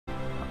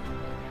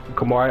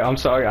Kamari, I'm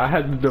sorry. I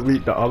had to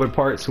delete the other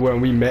parts when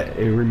we met.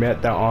 And we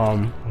met the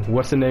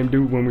what's the name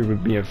dude when we were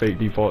being fake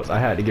defaults. I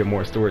had to get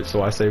more storage,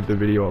 so I saved the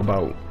video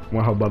about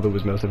when her brother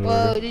was messing with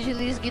her. Whoa, did you at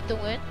least get the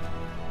win?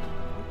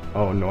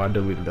 Oh no, I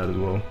deleted that as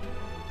well.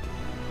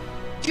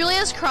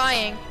 Julia's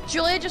crying.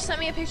 Julia just sent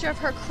me a picture of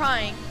her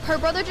crying. Her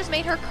brother just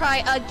made her cry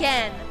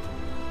again.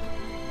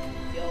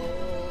 Yo,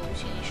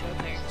 she needs to show her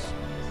parents.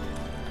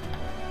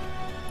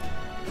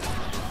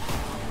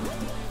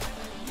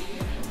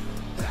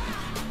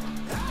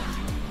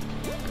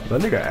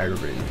 That nigga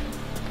aggravated me.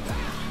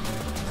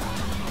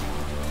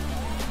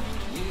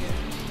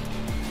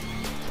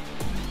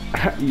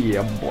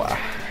 Yeah, boy.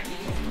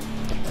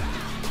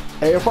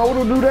 Hey, if I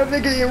would've do that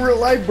nigga in real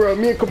life, bro,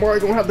 me and Kamari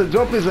gonna have to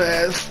jump his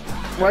ass.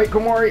 Right,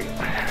 Kamari?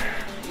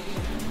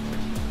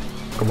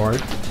 Kamari?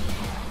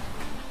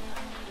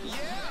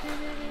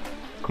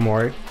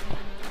 Kamari?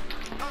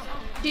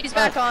 She's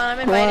back on. I'm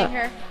inviting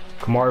her.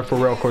 Kamari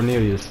Pharrell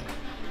Cornelius.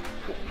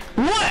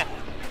 What? I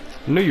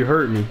knew you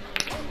heard me.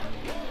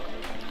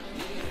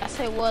 I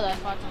say what? I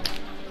fucking.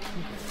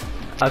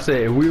 I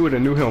said if we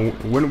would've knew him,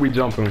 when did we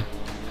jump him?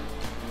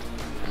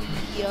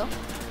 Yo.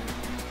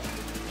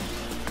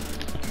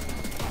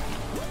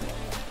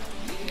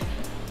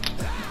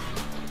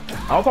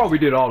 I thought we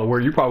did all the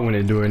work. You probably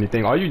wouldn't do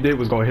anything. All you did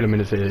was go hit him in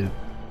his head.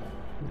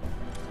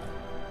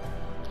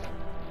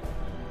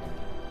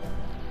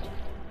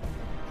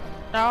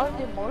 Now I'll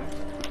do more.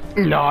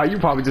 Nah, you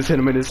probably just hit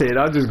him in his head.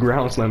 I'll just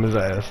ground slam his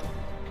ass.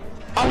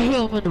 I hit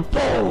him in the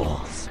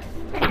balls.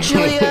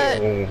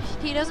 Julia,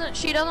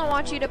 she doesn't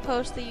want you to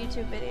post the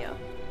YouTube video.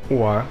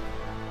 Why?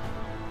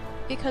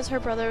 Because her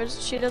brother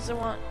is, she doesn't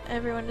want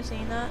everyone to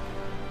see that.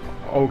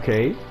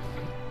 Okay.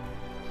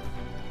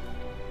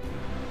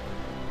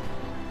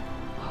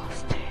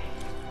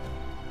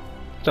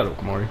 Shut up,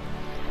 Kamari.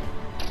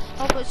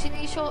 Oh, but she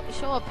needs to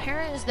show her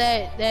parents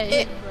that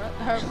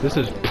her This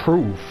is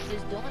proof.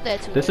 is doing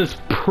that to This her. is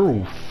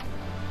proof.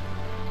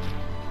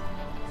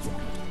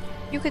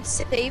 You could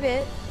save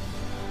it.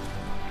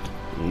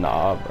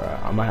 Nah, bro.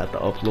 I might have to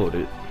upload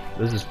it.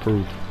 This is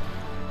proof.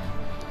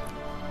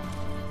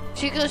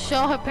 She could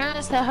show her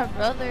parents that her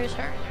brother is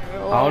hurting her.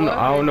 Or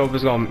I don't know if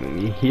it's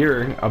gonna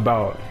hear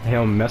about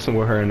him messing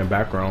with her in the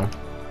background.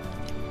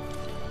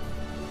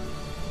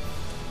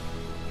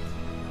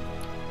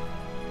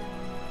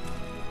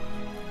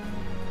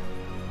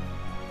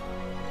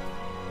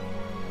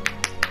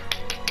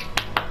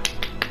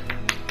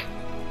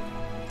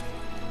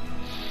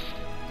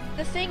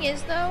 The thing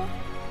is, though,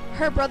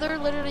 her brother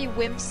literally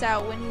wimps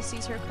out when he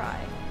sees her cry.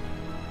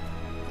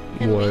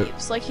 And What?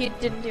 leaves, like he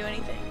didn't do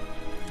anything.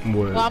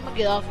 What? Well, I'm gonna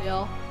get off,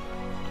 y'all.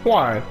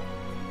 Why?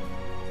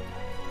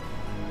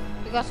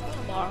 We got school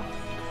tomorrow.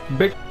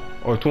 Big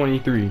or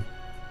 23?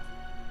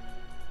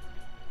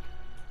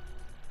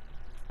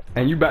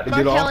 And you about to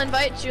get Markel, off?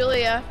 invite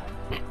Julia.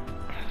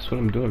 That's what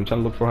I'm doing. I'm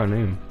trying to look for her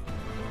name.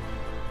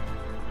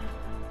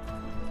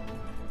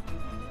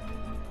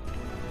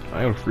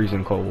 I am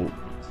freezing cold.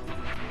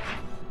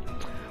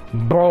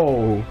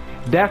 Bro,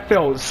 that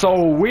felt so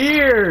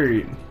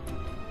weird.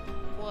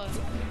 What?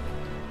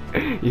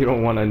 You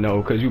don't want to know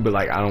because you be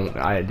like,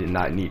 I did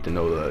not need to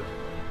know that.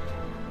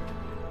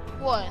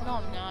 What? No,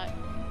 I'm not.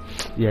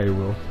 Yeah, you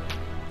will. No,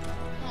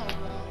 I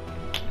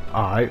won't.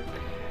 Alright.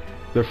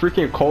 The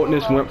freaking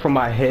coldness went from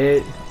my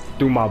head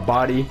through my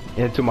body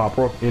into my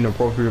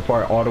inappropriate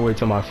part all the way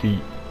to my feet.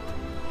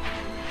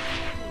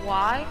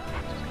 Why?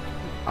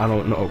 I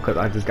don't know, because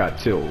I just got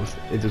chills.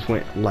 It just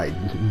went like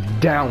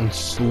down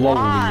slowly.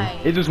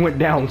 Why? It just went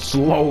down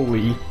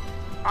slowly.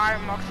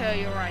 Alright, Markel,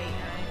 you're right. I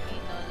didn't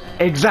mean none of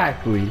that.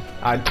 Exactly.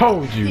 I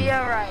told you. You're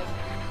right.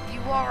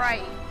 You are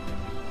right.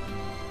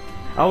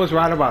 I was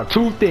right about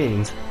two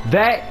things.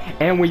 That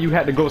and when you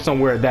had to go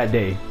somewhere that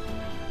day.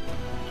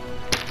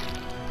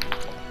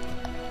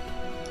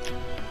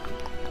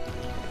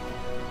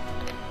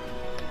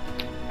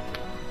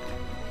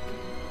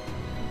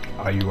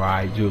 Are you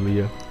alright,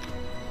 Julia?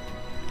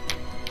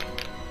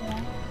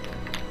 Yeah.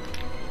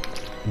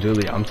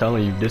 Julia, I'm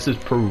telling you, this is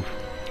proof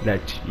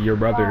that your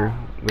brother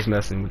was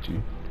messing with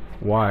you.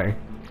 Why?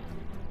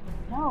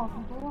 No,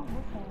 people don't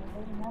listen.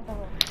 They never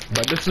listen.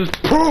 But this is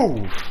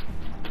proof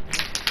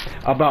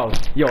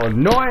about your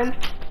annoying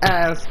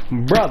ass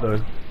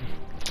brother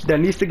that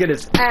needs to get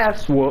his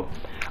ass whooped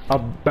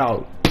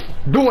about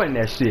doing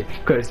that shit.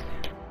 Cause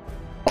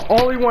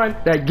the only one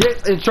that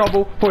gets in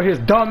trouble for his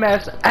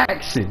dumbass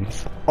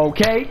actions.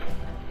 Okay?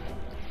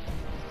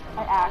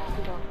 I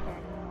actually don't care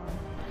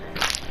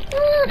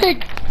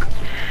anymore.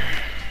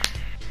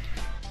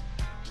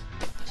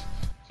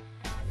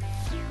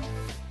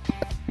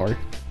 Mark.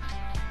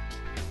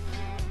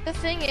 The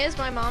thing is,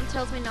 my mom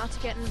tells me not to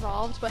get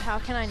involved, but how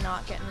can I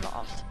not get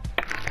involved?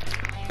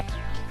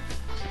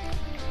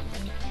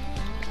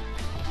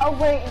 Oh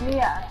wait,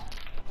 Mia.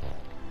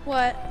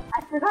 What?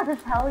 I forgot to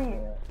tell you.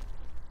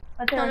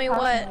 What they Tell were me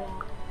talking what?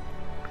 about.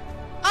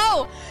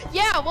 Oh!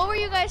 Yeah, what were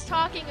you guys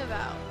talking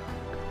about?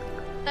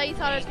 That you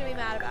thought I was gonna be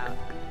mad about?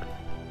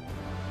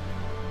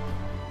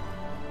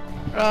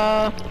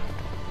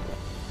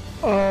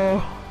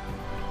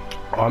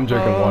 Oh, I'm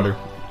drinking water.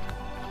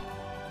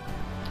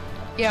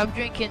 Yeah, I'm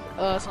drinking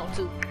some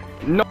too.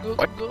 No,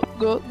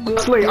 Go.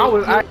 actually, I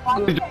was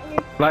actually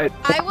like.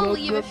 I will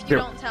leave if you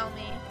don't tell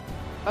me.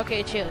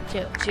 Okay, chill.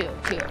 Chill.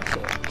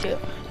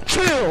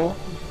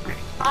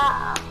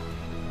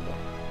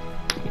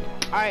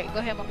 Alright, go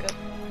ahead, Marco.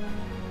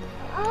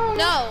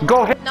 No.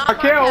 Go ahead, not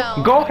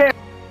Markel. Go ahead.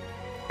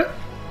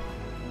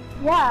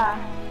 Yeah.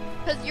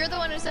 Because you're the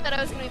one who said that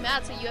I was gonna be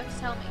mad, so you have to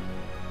tell me.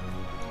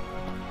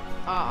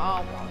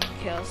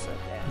 Marco said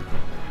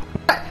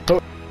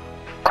that.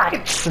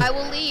 I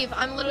will leave.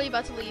 I'm literally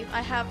about to leave.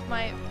 I have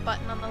my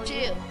button on the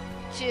leave.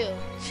 Chill.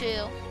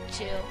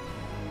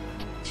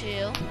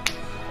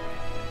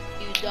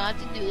 You don't have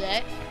to do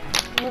that.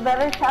 You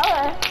better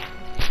tell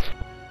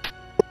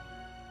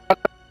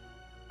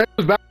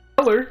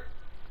her.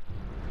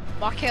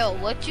 Markel,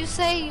 what you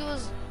say? You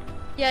was.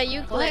 Yeah,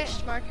 you What?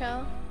 glitched,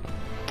 Markel.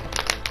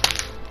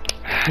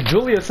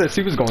 Julia said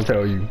she was gonna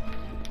tell you.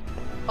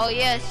 Oh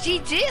yeah, she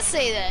did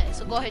say that.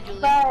 So go ahead, Julie.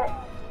 But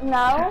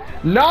no.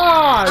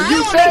 Nah,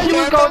 you said you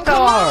was gonna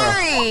tell her.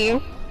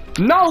 Kamari.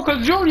 No,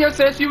 cause Julia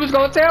said she was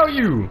gonna tell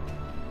you.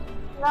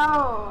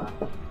 No.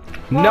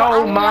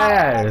 No, I'm my not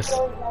ass.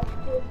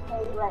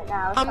 right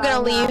now, I'm so gonna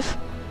not leave.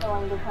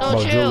 going to tell No,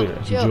 her. Bro,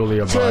 chill,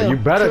 Julia, bro, chill, you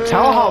better chill.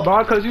 tell her,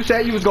 bro, cause you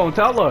said you was gonna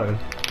tell her.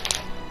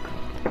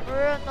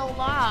 No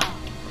lie.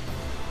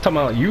 Talking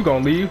about you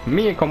gonna leave,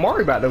 me and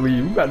Kamari about to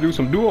leave. We gotta do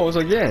some duos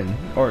again,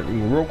 or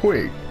real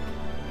quick.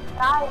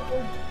 Guys,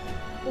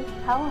 just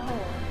tell her.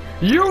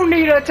 You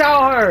need to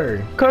tell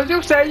her, cause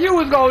you said you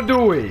was gonna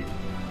do it.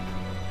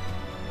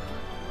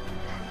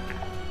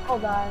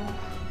 Hold on.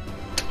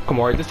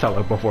 Kamari, just tell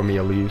her before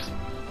Mia leaves.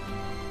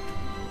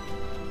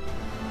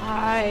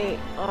 Alright.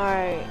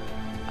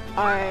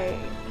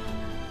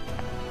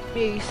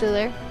 Mia, you still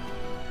there?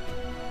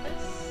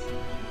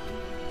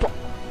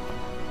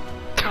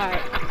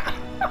 Alright.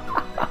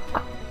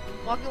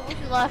 Marco, what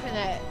you laughing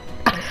at?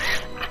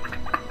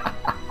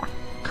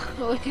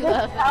 What you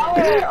laughing Tell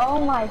at? her.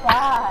 Oh my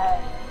god.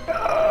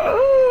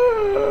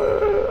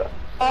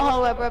 Oh,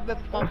 hold on, bro,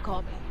 mom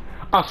called me.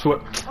 I swear.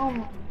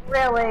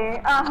 Really?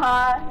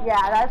 Yeah,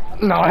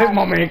 that's. No, his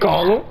mama ain't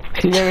call him.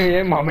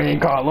 His mama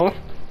ain't call him.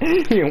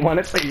 He didn't want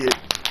to say it.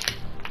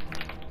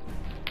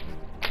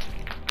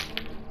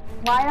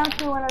 Why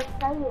don't you want to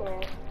say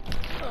it?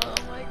 Oh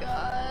my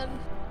god.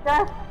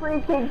 Just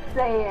freaking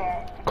say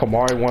it.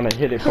 Kamari want to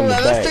hit it from the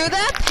Whoever back. threw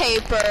that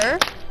paper,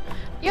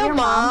 your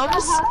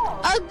mom's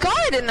a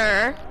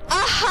gardener.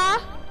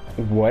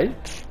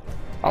 What?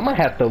 I'm gonna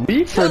have to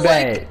leave for So, like,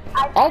 that.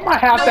 I'm gonna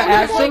have to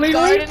actually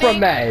leave from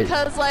that.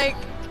 Cause like,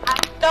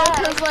 no,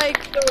 cause like,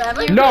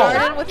 you No,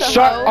 garden with a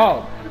shut hoe.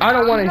 up. I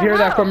don't want to hear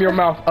that from your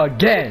mouth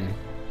again.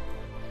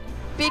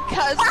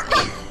 Because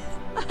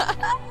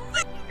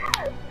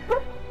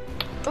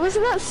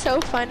wasn't that so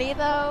funny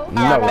though?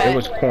 No, Alright. it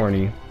was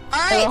corny. All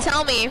right,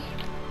 tell me.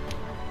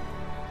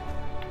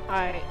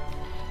 Alright.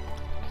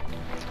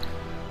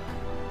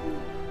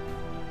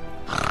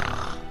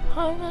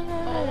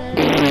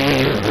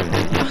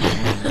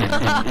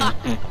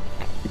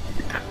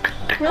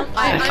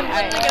 I'm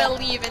literally gonna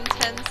leave in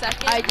 10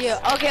 seconds. I do.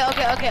 Okay.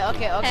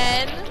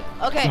 10.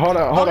 Okay. Hold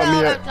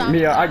on,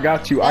 Mia, I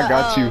got you.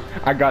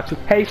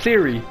 Hey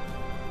Siri,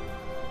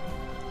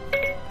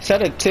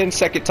 set a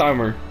 10-second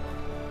timer.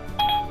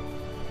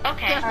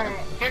 Okay,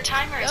 your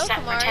timer is Go, set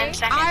for Kamari. 10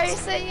 seconds. I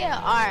say yeah.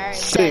 Alright.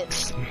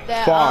 6,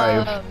 That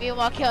 5. me and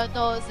Markel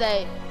knows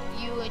that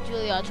you and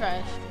Julie are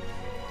trash,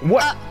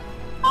 What?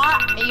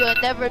 and you'll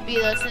never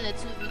beat us in a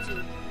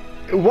 2v2.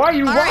 Why are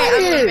you All right,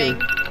 I'm lying?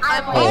 leaving.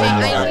 I'm Oh leaving.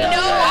 my I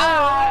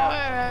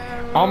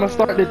know. I'm gonna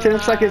start the 10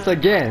 seconds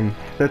again.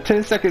 The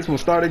 10 seconds will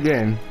start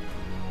again.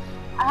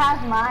 I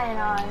have mine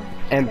on.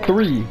 And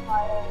 3,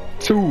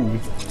 2,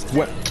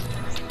 1.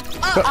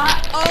 Oh my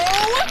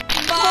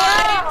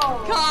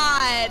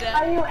god.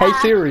 Are you Hey,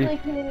 Siri. actually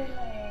kidding me?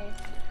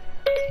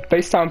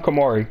 FaceTime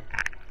Kamari.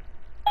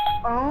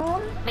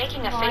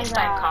 Making a Oh my FaceTime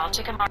God. call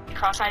to Kamari,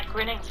 cross-eyed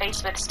grinning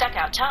face with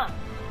stuck-out tongue.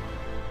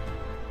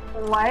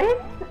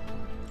 What?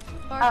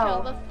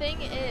 Markel, Oh. the thing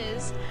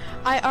is,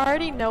 I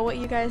already know what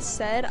you guys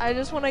said. I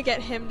just want to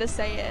get him to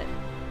say it.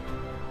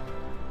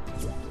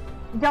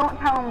 Don't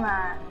tell him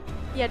that.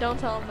 Yeah, don't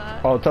tell him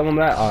that. Oh, tell him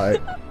that.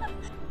 Alright.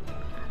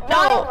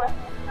 No.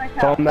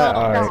 Tell him that.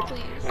 Alright.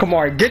 Please.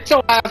 Kamari, get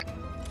your ass.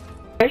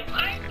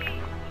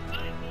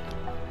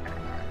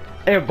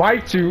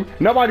 Invite you.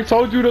 Nobody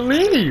told you to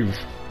leave.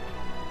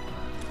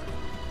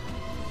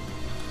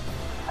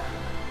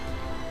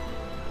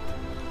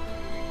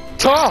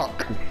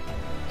 Talk.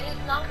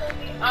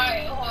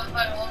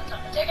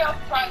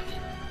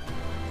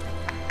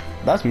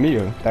 That's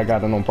Mia that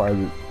got it on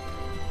private.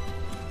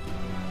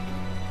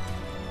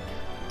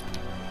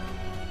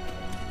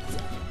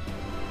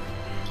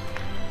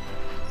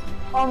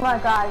 Oh my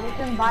god,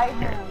 just invite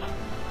him.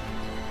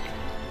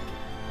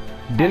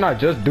 Didn't I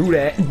just do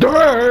that?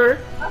 Durr!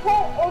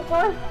 Okay, it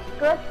goes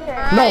good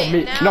here. No, Alright,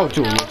 me- now no,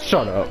 Julia, tell me,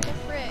 shut up. what the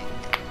frick?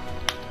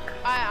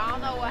 I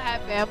don't know what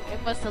happened.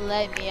 It must have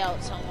let me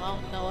out, so I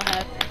don't know what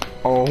happened.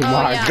 Oh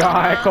my yeah.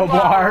 God,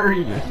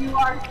 Kamari. You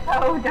are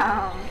so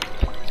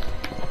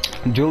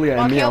dumb. Julia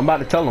and me, Markel? I'm about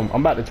to tell him.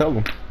 I'm about to tell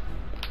him.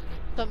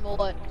 Some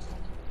what?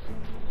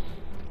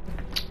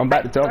 I'm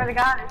about to tell Swear to him.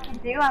 God, if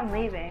you do, I'm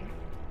leaving.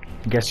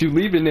 Guess you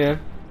leaving then.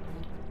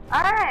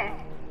 Alright.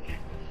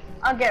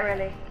 I'll get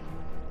ready.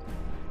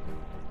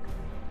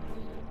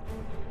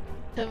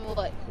 Some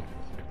what?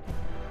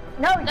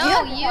 No, No,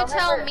 have to you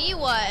tell first. me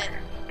what.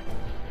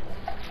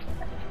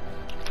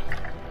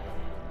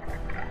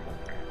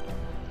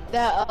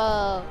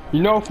 That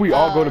You know, if we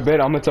all go to bed,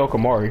 I'm gonna tell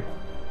Kamari.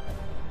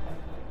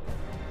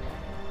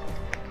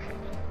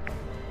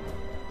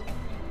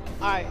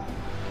 alright.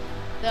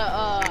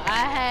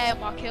 I had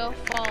Markel's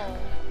phone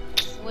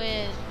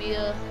when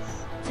Mia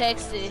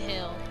texted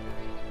him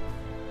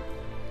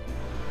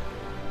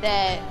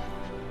that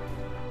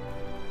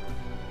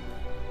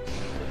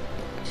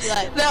she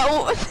like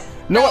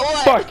No,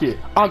 fuck it.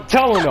 I'm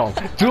telling them.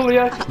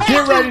 Julia,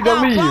 get ready to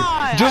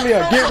leave.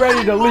 Julia, get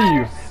ready to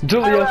leave.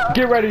 Julia,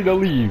 get ready to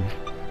leave.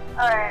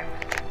 Alright.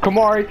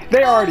 Kamari,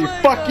 they already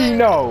fucking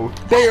know.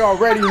 They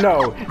already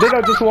know. They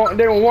don't just want.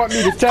 They don't want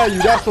me to tell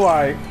you. That's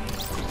why.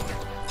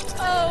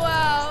 Oh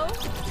wow.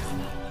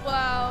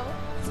 Wow.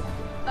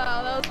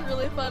 Wow, that was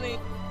really funny.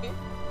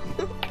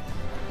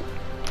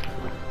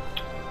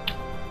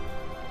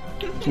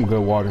 Some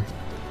good water.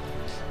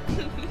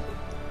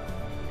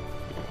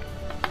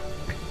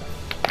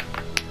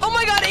 Oh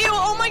my god, ew,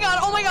 oh my god,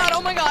 oh my god,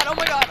 oh my god, oh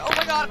my god, oh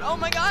my god, oh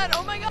my god,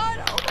 oh my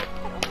god, oh my god,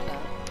 oh my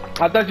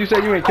god. I thought you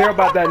said you ain't care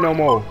about that no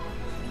more.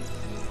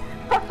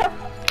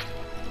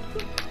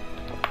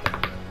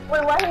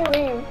 Wait, why did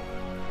he leave?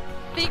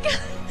 Because,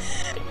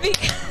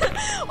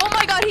 oh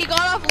my god, he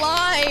got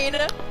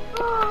offline.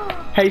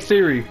 Hey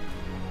Siri,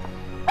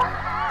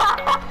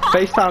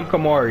 FaceTime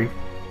Kamari.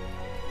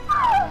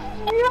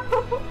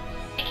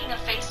 Making a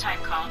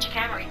FaceTime call to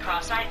Camry,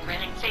 cross-eyed,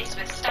 grinning face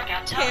with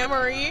stuck-out tongue.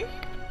 Camry.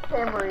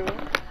 Camry.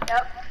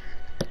 Yep.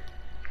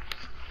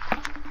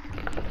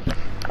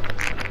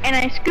 And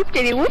I scooped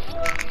it. Whoop.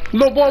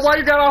 Little boy, why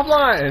you got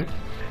offline?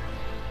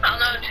 I don't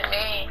know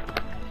today.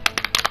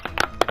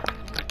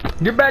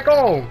 Get back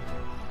on.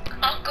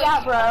 I'm confused.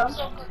 Yeah, bro. I'm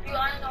so confused.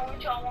 I don't know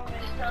what y'all want me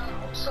to tell them.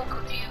 I'm so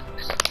confused.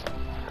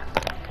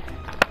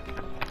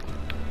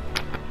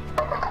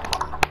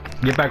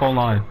 Get back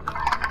online.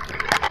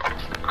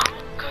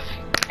 I'm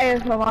confused.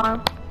 Here's my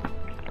mom.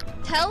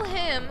 Tell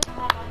him,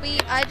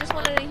 I just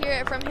wanted to hear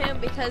it from him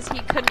because he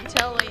couldn't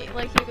tell me,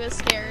 like he was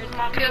scared.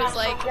 He was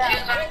like, I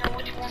don't know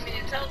what you want me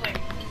to tell them.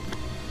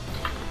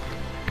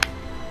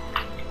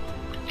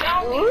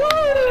 Tell me.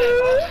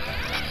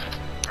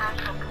 I'm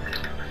so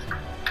confused.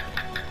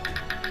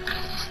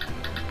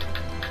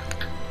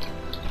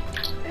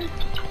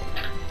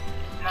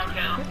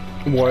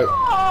 What?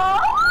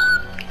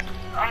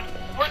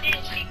 What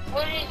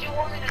did you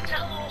want me to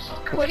tell them? I'm so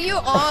confused. what are you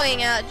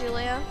awing at,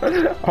 Julia?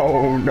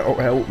 Oh no,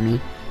 help me.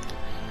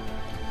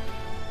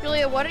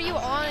 Julia, what are you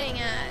awing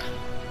at?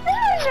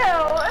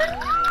 No.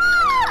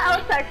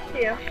 I'll text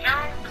you.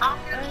 I'm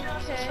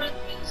just Okay. trying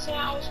to say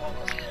I was so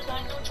confused.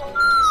 I know what y'all want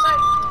me to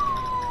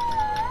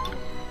say.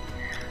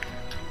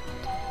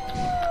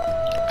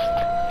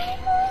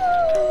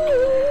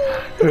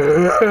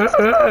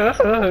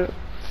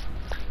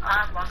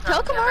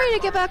 Tell Kamari to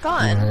get back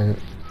on.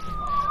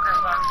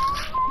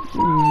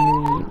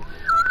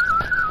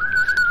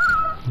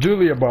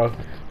 Julia, bro.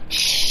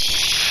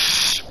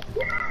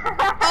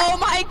 Oh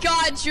my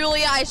god,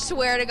 Julia, I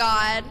swear to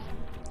god.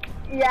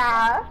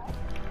 Yeah.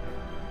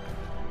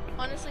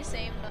 Honestly,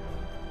 same.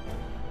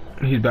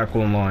 He's back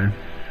online.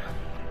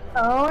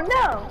 Oh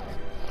no.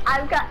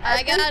 I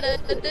got a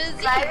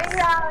disease.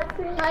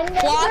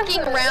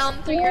 Walking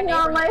around through your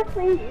on neighborhood. my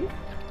feet.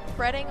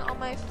 Spreading on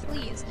my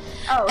fleas.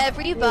 Oh.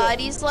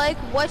 Everybody's like,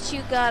 what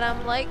you got?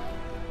 I'm like,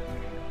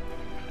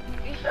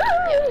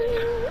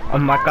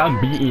 I'm like, I'm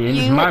beating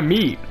You- my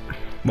meat.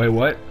 Wait,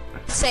 what?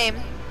 same.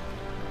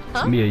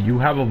 Huh? Yeah, you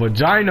have a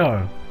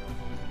vagina.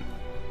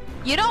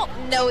 You don't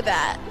know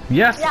that.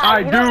 Yes, Yeah, I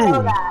you don't know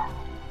do. that.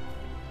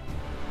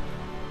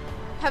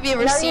 Have you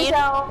ever No, you seen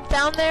don't.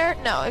 down there?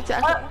 No,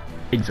 exactly.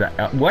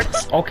 Exactly.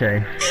 What?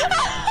 Okay.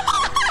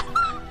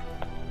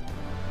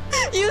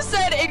 You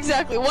said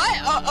exactly what?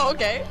 Oh,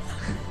 okay.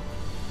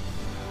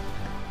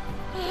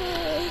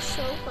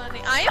 So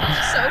funny. I am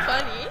so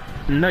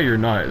funny. No, you're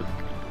not.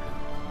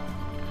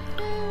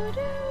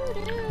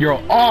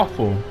 You're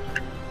awful.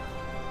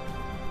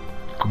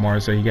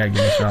 Kamara said you gotta get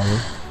in the shower.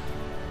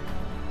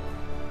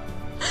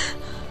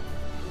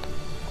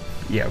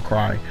 Yeah,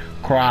 cry.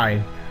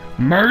 Cry.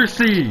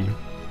 Mercy!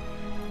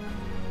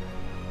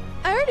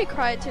 I already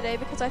cried today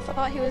because I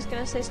thought he was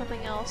gonna say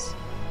something else.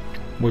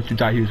 What you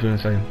thought he was gonna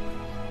say?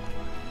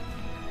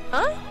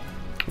 Huh?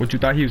 What you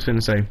thought he was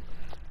gonna say?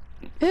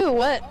 Who?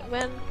 What?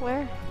 When?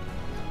 Where?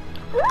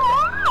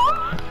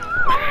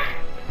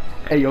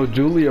 Hey, yo,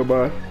 Julia,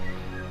 bro.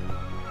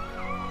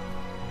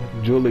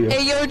 Julia.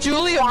 Hey yo,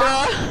 Julia,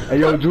 bro. Hey,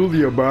 yo,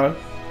 Julia, bro.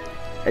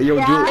 Hey, yo,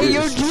 Yeah. Hey,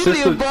 yo, Julia,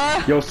 sister,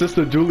 bruh. Yo,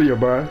 sister Julia,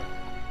 bro.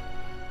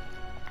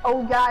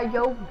 Oh yeah,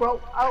 yo, bro.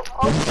 Oh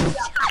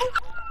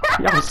yeah.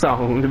 Y'all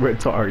sound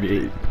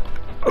retarded.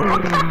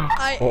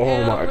 I Oh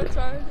am my God.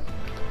 retarded.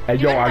 Hey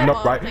yo, Even I my know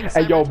mom right? thinks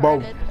Hey I'm yo, bro.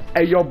 retarded.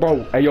 Hey yo,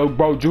 bro. Hey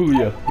yo,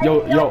 Julia.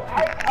 Yo,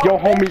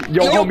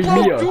 homie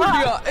Mia.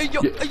 Julia. Hey,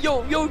 yo.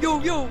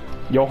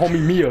 Yo,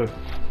 homie Mia.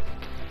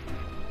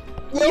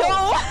 Yo,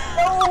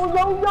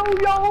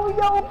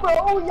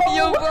 bro,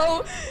 yo,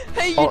 bro.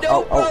 Hey, you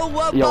know, bro,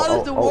 what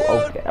bothers the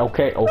world?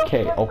 Okay.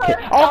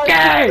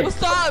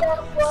 What's up?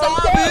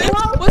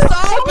 Bitch? What's up,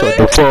 Shut bitch?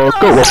 the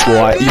fuck up before I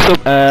eat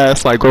some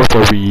ass like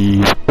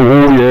groceries.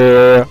 Oh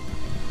yeah.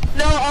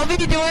 No, I'll be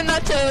doing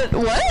that to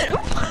what?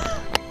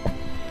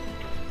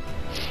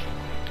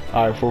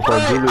 Alright,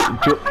 Julia.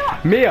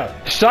 Mia,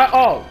 shut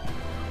up.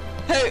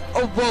 Hey,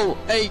 oh, bro.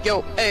 Hey,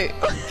 yo, hey.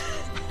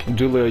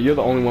 Julia, you're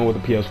the only one with a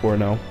PS4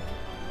 now.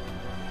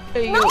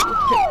 Hey, yo.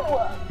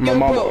 My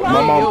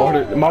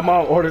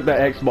mom ordered the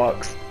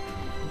Xbox.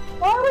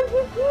 Why would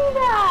you do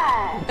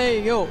that?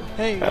 Hey, yo,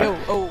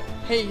 oh.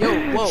 Hey, yo,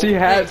 whoa. She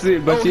has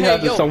it, but she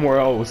has it somewhere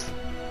else.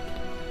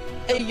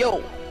 Hey,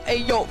 yo,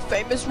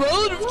 famous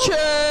relative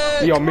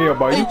check. Yo, Mia,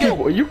 bro, Hey,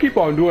 you keep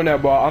on doing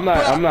that, bro. I'm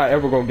not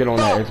ever gonna get on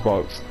that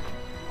Xbox.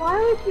 Why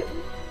would you?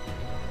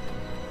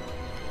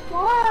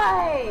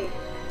 Why?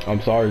 I'm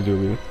sorry,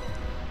 Julia.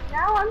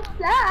 Now I'm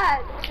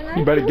sad. And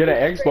You better get an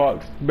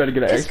Xbox. You better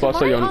get an Is Xbox so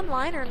Kamari you.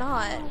 online or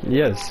not?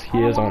 Yes, he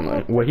is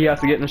online. Well, he has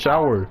to get in the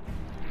shower.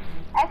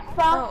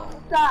 Xbox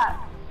sucks.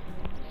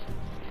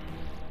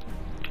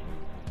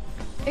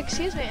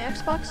 Excuse me,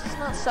 Xbox does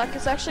not suck.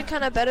 It's actually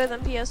kind of better than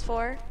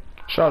PS4.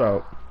 Shut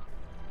up.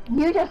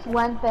 You just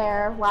went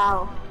there.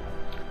 Wow.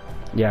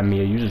 Yeah,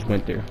 Mia, you just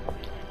went there.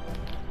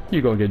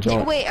 You gonna get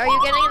jumped. Wait, are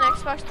you getting an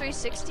Xbox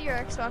 360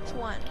 or Xbox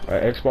One?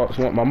 Xbox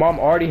One. My mom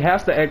already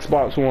has the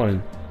Xbox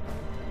One.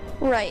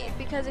 Right,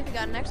 because if you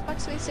got an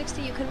Xbox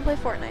 360, you couldn't play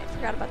Fortnite.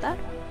 Forgot about that.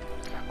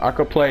 I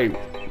could play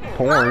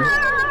porn.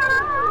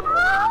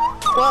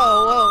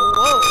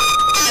 Whoa.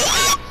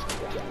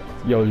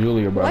 Yo,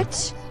 Julia, bro.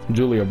 What?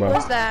 Julia, bro. What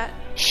was that?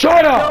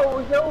 Shut up!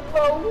 Yo,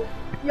 bro.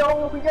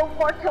 Yo,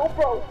 Markel,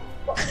 bro.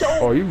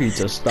 Oh, you need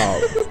to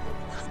stop.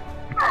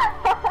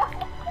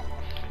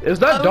 Is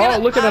that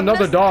dog looking at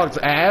another dog's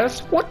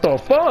ass? What the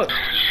fuck?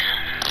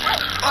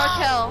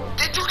 Markel.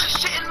 Did you just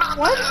shit in my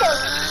What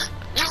the?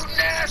 You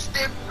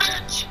nasty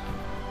bitch!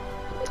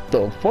 What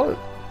the fuck?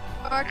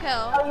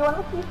 Markel. Oh, you want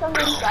to see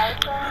something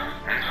inside?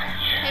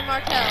 Hey,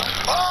 Markel.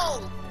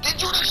 Oh! Did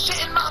you just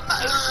shit in my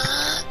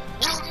mouth?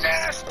 You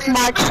nasty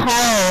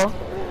Markel.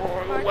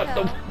 What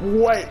the? Markel.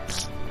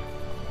 What?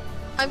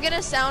 I'm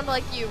gonna sound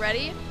like you.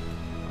 Ready?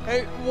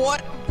 Hey,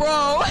 what,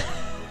 bro?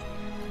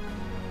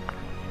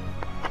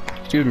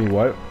 Excuse me,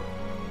 what?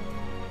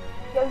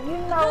 Yo, you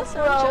know, That bro,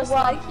 sounds just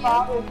what like you.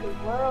 bothers the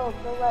world,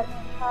 so let's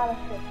try to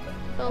fix it.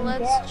 So And let's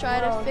get try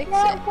to world. fix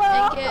Get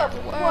it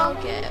and world.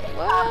 get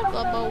world.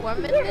 Global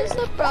warming is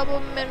the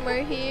problem, and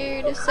we're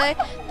here to say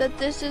that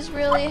this is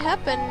really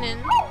happening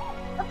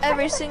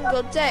every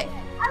single day.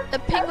 The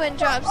penguin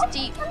drops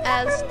deep,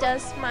 as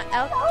does my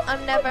elk.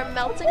 I'm never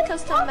melting,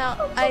 cause to melt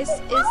ice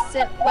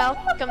isn't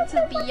welcome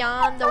to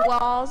beyond the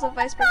walls of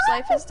icebergs.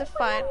 Life is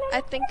defined.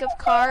 I think of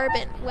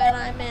carbon when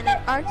I'm in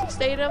an arctic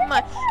state of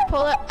mind.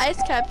 Polar ice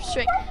caps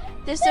shrink,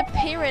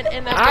 disappearing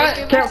in a I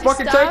break. can't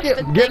fucking take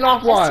it. Getting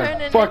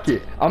offline. Fuck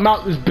it. I'm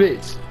out this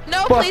bitch.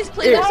 No, Fuck please,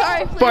 it. I'm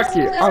sorry, please. Fuck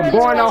it. Please, I'm please,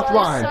 going please,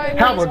 offline. sorry,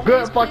 Have a please,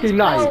 good please, fucking please,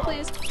 night.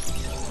 Please.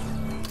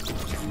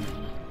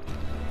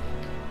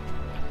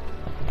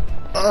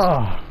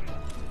 Ugh.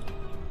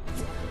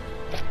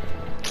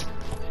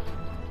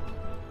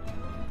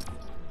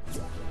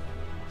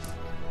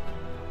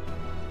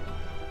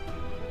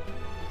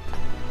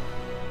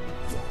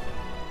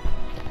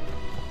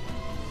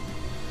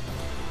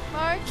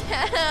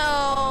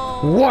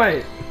 Markel.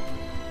 What?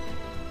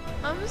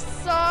 I'm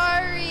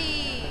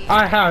sorry.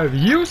 I have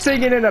you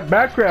singing in the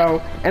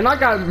background, and I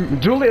got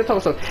Julia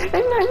talking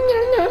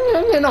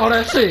and all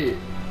that shit.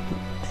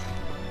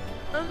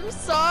 I'm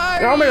sorry.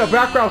 And I'm in the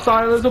background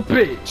silent as a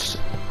bitch.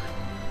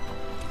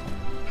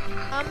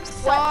 I'm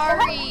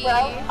sorry.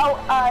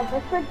 Oh,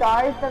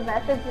 disregard the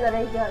message that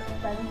I just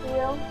sent to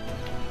you.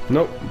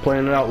 Nope,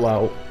 playing it out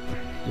loud.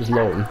 Just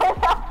loading.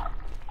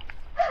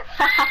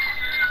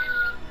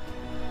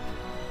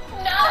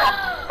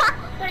 No!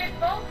 They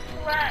both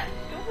slept.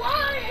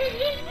 Why?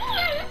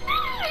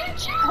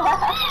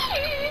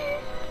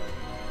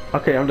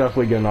 Okay, I'm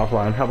definitely getting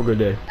offline. Have a good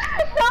day.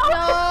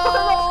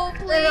 No,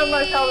 please.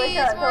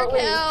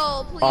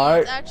 Markel, please,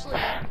 Alright. actually.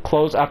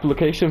 Close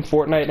application,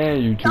 Fortnite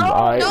and YouTube.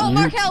 Alright, No,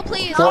 Markel,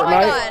 please. Oh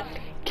my Fortnite, god.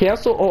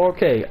 cancel. Oh,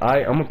 okay.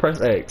 I'm gonna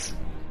press X.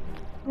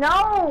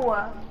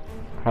 No!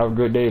 Have a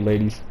good day,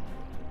 ladies.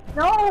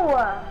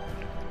 No!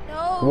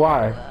 No.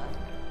 Why?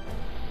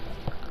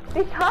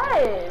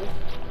 Because!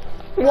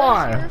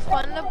 Why? You're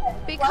fun to,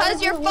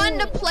 because you're fun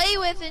to play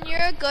with and you're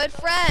a good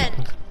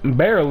friend.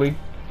 Barely.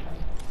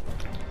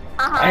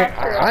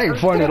 I ain't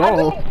fun at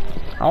all.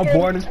 I'm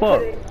bored as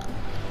fuck.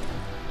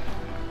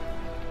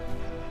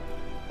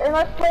 Then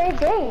let's play a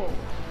game.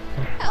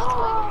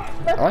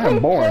 I am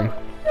boring.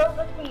 Build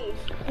the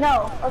Beast.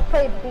 No, let's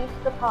play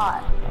Beast the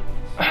Pot.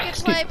 We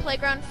could play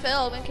Playground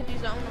Phil and could do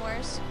Zone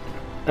Wars.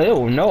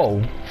 Ew,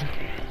 no.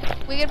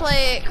 We could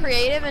play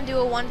creative and do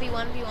a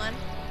 1v1v1.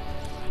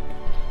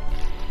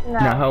 No.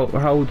 Now, how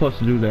are we supposed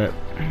to do that?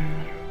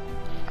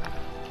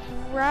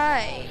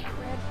 Right.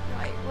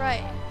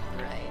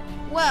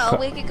 Well,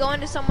 we could go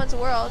into someone's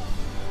world.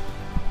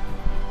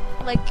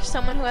 Like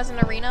someone who has an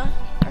arena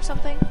or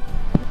something.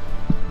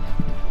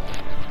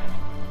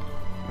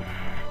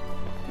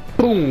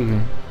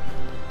 Boom.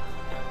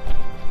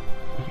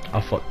 I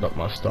fucked up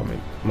my stomach.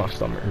 My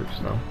stomach hurts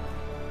now.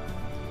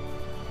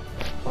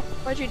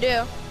 What'd you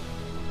do?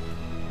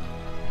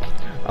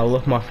 I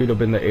left my feet up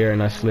in the air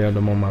and I slammed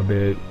them on my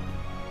bed.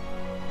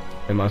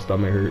 And my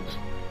stomach hurts.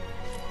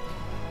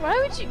 Why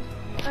would you?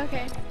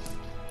 Okay.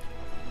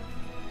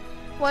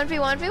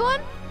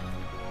 1v1v1?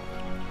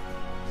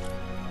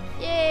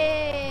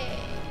 Yay!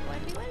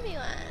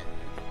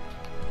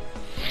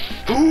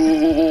 1v1v1.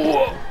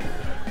 Ooh!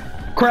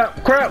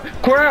 Crap!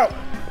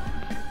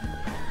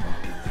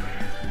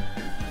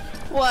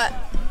 What?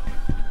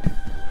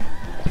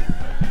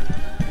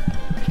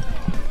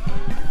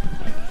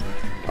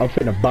 I'm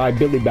finna buy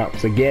Billy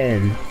Bounce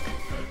again.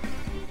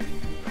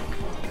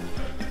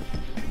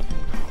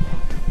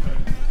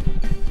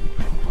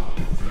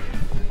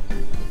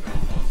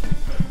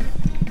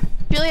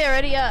 Julia,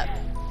 ready up.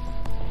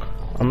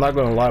 I'm not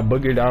gonna lie,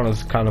 Boogie Down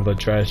is kind of a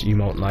trash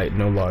emote night,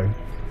 no lie.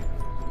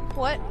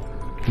 What?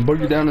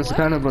 Boogie Down is What?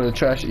 kind of a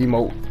trash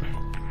emote.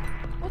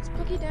 What's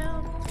Boogie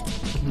Down?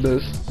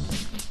 This.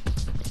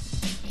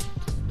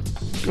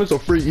 It's a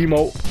free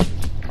emote.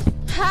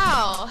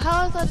 How?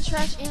 How is that a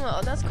trash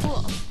emo? That's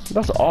cool.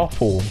 That's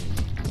awful.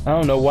 I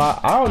don't know why.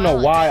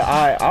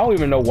 I don't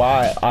even know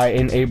why I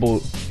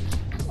enabled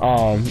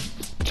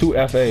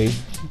 2FA.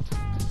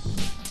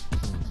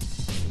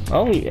 I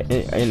only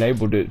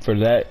enabled it for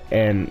that,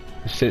 and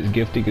since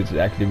gifting is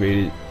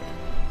activated.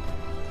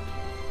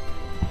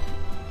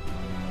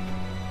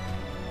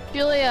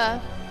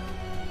 Julia,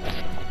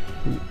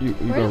 You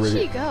where gonna did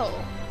ready? she go?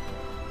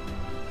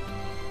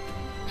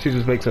 She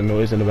just makes a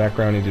noise in the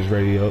background and just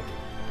ready up.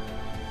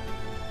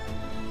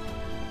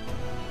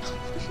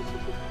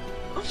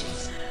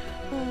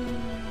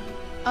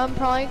 I'm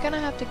probably gonna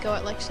have to go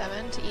at like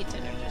 7 to eat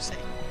dinner, just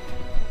saying.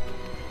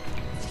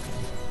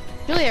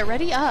 Julia,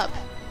 ready up.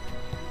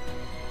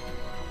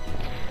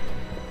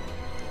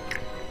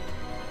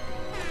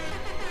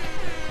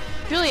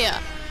 Julia,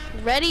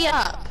 ready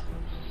up.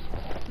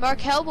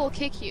 Markel will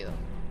kick you.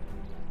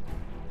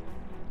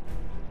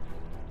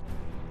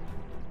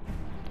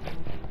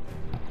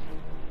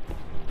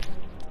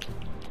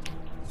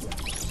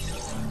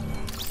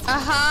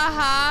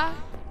 Aha.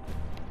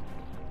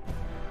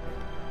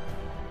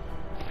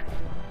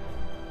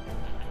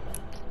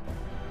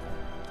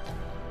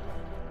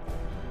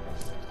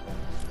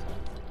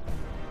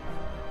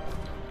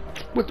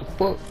 What the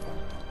fuck?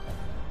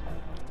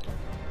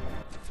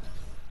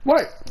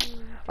 What?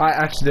 I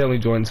accidentally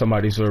joined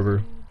somebody's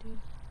server.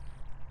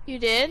 You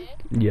did?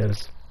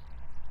 Yes.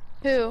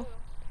 Who?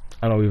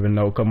 I don't even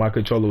know, cause my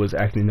controller was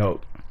acting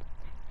up.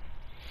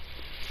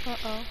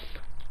 Uh-oh.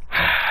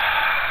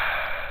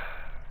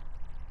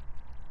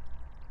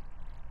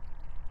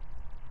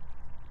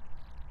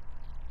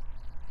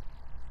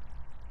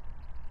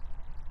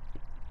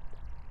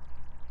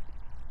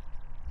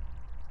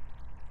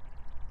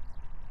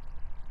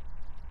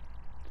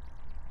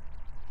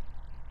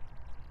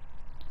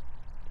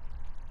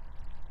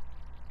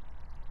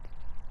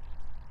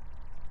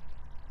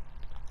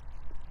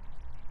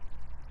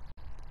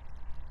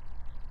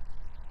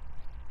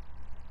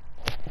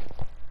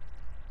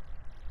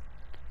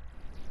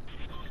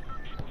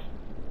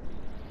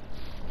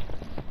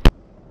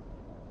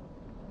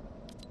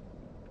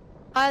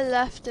 I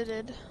left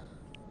it.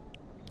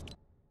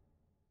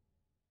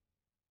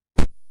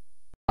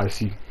 I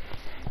see.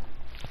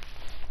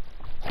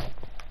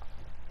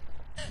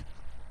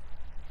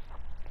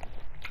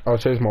 I'll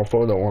change my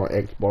photo on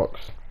Xbox.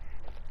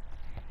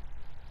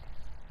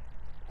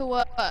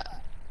 What? What?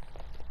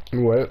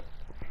 You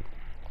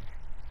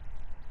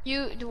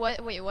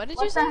what? Wait, what did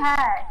you What say? the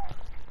heck?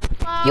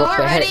 You What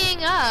were the heck?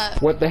 readying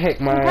up. What the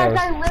heck, my Because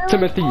I ass? literally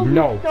Timothy, told you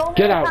no. so many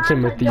Get out, times I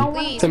Timothy. don't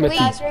wanna Please, Timothy.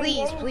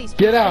 please.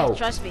 Get out.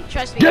 Trust me.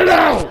 Get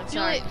out. I'm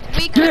sorry. Julia,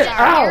 we Get couldn't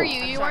out. hear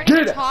you. You weren't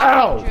Get even talking,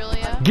 out.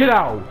 Julia. Get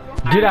out.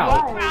 Get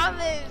out.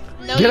 Promise.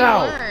 No, Get you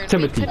out, weren't.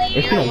 Timothy. We couldn't If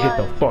you hear don't get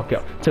the fuck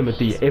out,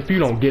 Timothy. If you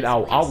don't get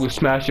out, I will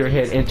smash your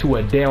head into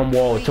a damn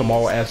wall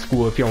tomorrow at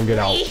school. If you don't get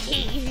out,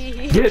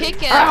 get Kick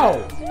him.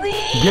 out.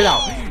 Get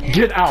out.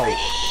 Get out.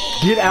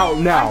 Get out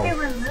now.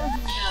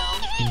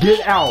 Get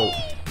out.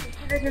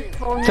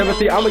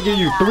 Timothy, I'm gonna give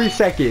you 3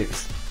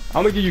 seconds.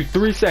 I'm gonna give you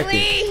 3 seconds.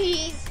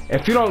 Please.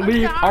 If you don't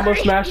leave, I'm gonna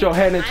smash your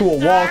head into a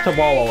wall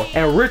tomorrow.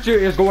 And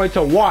Richard is going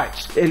to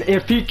watch. And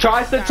if he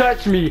tries to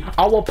touch me,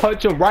 I will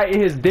punch him right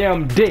in his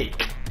damn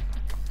dick.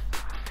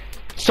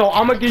 So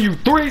I'm gonna give you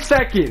 3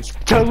 seconds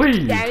to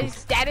leave.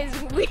 That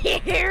is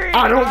weird.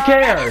 I don't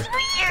care. That is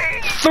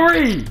weird.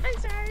 3,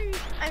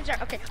 I'm sorry.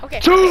 Okay.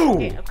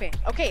 2,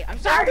 Okay. I'm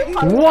sorry.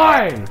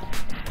 1.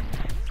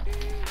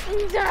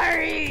 I'm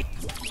sorry.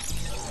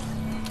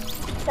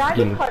 Can I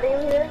be party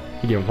leader?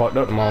 He getting fucked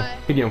up tomorrow.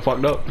 He getting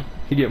fucked up.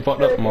 He getting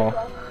fucked up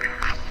tomorrow.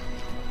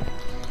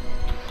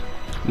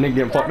 Nigga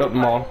getting fucked up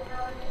tomorrow.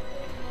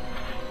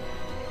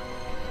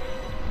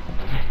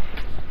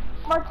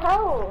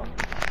 Martel.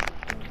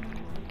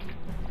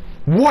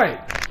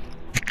 What?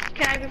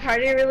 Can I be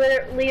party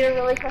leader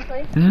really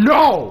quickly?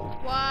 No!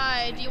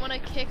 Why? Do you want to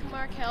kick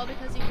Markel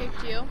because he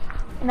kicked you?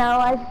 No,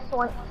 I just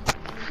want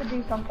to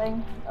do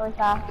something really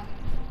fast.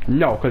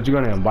 No, because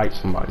you're gonna invite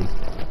somebody.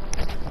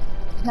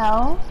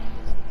 No.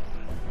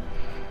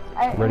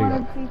 I Ready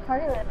want up. to be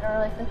party leader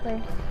really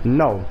quickly.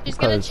 No. She's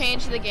gonna because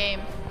change the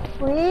game.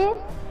 Please?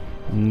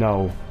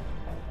 no.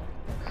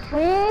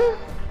 Please?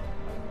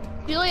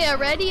 Julia,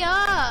 ready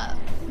up!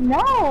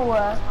 No.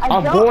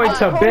 I'm going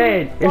to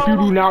bed if you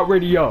do not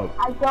ready up.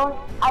 I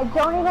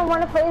don't even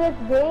want to play this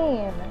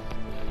game.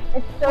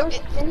 It's so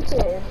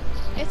stupid.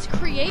 It's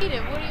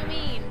creative. What do you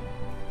mean?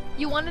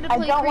 You wanted to I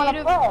play don't want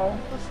to creative play.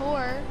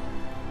 before.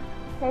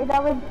 Okay,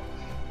 that was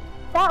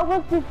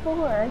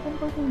before. I can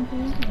fucking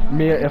do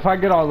Mia, if I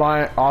get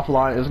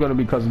offline, it's gonna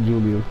be because of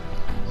Julia.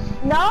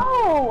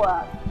 No!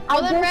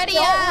 Well, then ready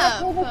up. I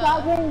don't want to play the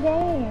goddamn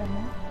game.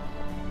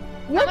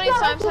 How many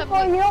times have we?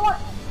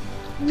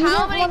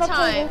 How many wanna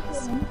play this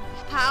times? game.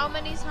 How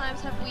many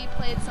times have we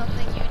played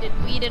something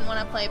we didn't want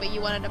to play, but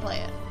you wanted to play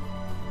it?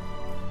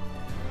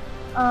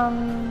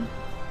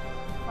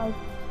 Like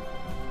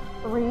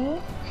 3?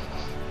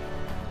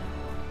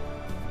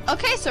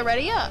 Okay, so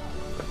ready up.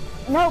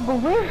 No, but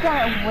we've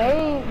done it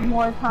way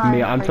more times.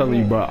 Mia, I'm telling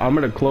you, bro. I'm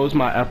gonna close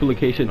my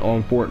application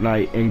on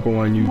Fortnite and go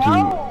on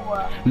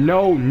YouTube.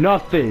 No,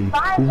 nothing.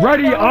 Fine,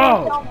 Ready then don't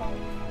up! kill me.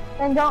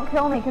 Then don't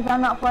kill me, because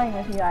I'm not playing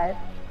with you guys.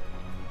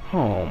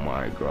 Oh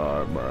my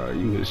god, bro.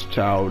 You is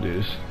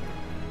childish.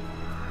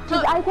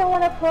 Because I don't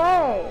want to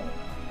play.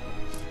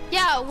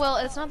 Yeah, well,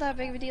 it's not that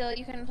big of a deal.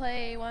 You can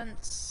play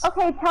once.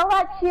 Okay, tell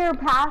that to your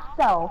past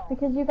self,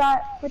 because you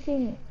got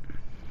freaking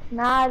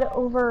mad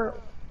over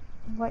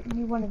what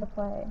you wanted to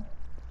play.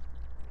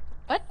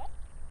 What?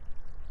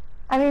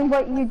 I mean,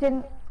 what you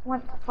didn't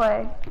want to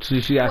play.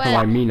 She acting When?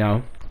 like me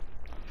now.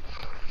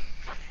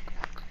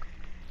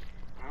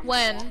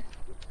 When?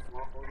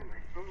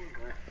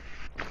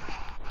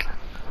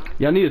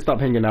 Y'all need to stop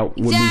hanging out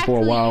with me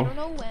for a while. You don't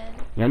know when.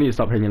 Y'all need to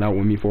stop hanging out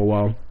with me for a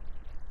while.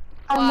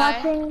 I'm Why?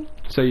 watching.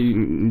 So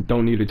you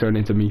don't need to turn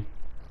into me.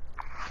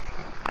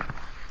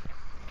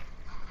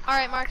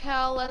 Alright,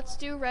 Markel, let's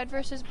do red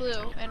versus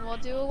blue, and we'll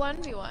do a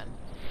 1v1.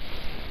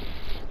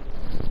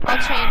 I'll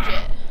change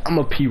it. I'm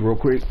gonna pee real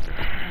quick.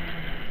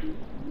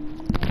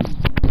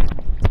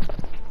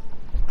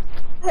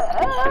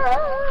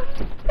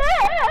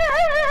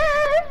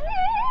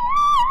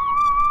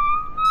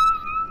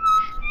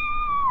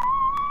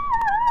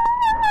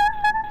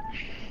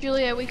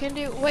 Julia, we can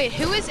do. Wait,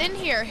 who is in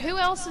here? Who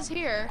else is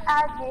here?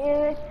 I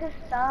give it to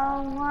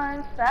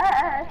someone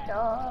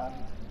special.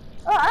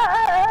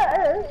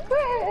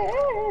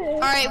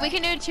 Alright, we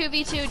can do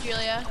 2v2,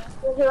 Julia.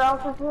 Who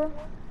else is here?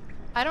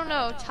 I don't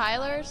know,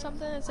 Tyler or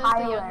something? It says the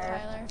young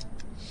Tyler.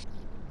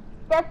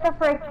 Get the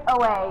frick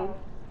away.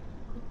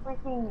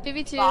 Freaking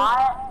 2v2.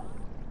 bot.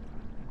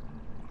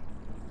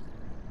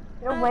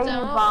 Get away, you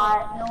don't.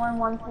 bot. No one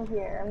wants to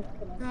hear. I'm just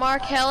kidding.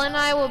 Markel and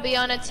I will be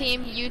on a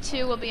team. You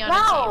two will be on a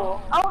team.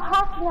 No! Oh,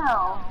 heck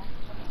no.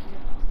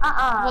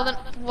 Well then,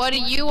 what do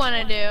you want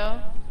to do?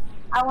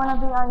 I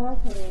want to be on your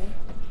team.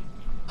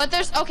 But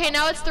there's okay.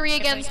 Now it's 3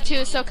 against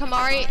 2. So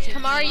Kamari,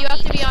 you have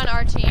to be on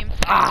our team.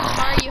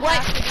 Kamari, you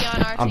have to be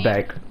on our team. I'm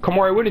back.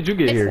 Kamari, when did you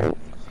get here?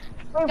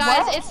 Wait,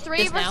 Guys, what? it's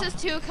 3 versus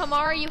 2.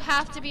 Kamari, you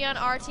have to be on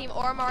our team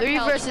or Markel. 3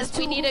 versus 2.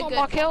 We need a good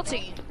Markel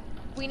team.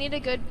 We need a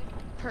good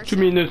person. What you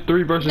mean there's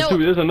 3 versus No. 2?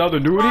 There's another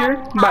dude here?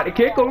 I'm about to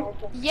kick him.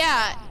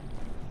 Yeah.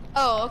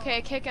 Oh,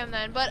 okay, kick him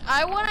then. But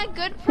I want a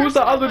good person Who's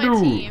the other on my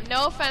dude? team.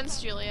 No offense,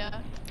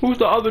 Julia. Who's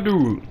the other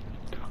dude?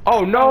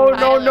 Oh, no.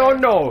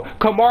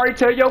 Kamari,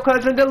 tell your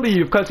cousin to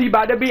leave, cause he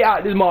about to be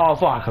out this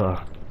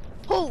motherfucker.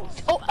 Who?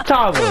 Oh,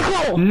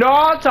 Tyler.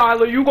 No,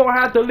 Tyler, you gonna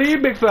have to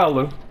leave, big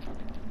fella.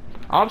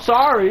 I'm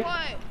sorry.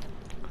 What?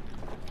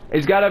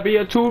 It's gotta be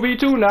a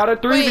 2v2, not a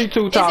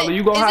 3v2, Tyler.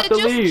 You gonna have to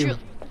leave.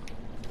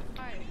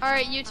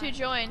 Alright, you two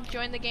join.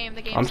 Join the game.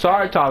 The game. I'm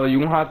sorry, Tyler. You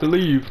gonna have to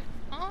leave.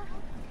 huh?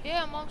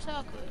 Yeah, Mom said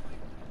I could.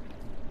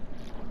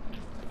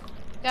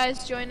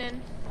 Guys, join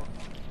in.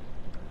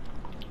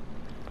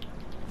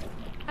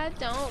 I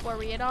don't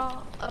worry at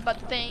all about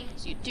the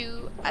things you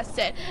do. I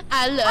said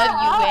I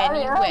love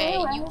you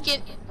anyway. You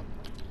can.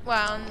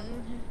 Well,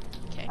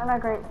 okay. I'm a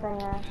great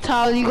singer.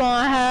 Tyler, you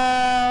gonna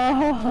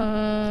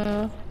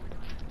have?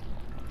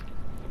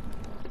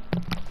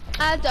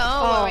 I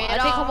don't worry I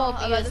at think all I'm gonna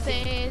be about a the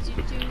things you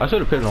do. I should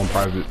have put it on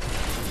private.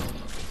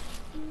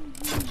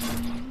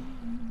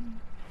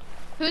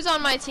 Who's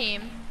on my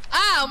team?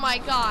 Oh my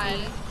god.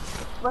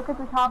 Look at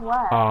the top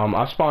left.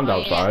 I spawned Yeah,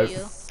 outside.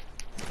 you.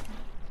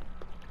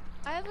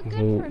 I have a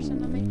good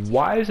person on my team.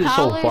 Why is it so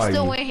Tyler's funny?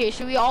 still in here.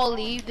 Should we all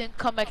leave then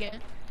come back in?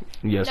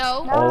 Yes.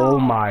 No. Oh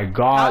my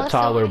God, Tyler's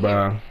still Tyler, in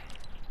bro.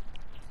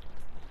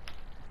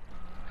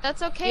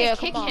 That's okay. Yeah,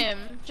 kick come on.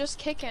 him. Just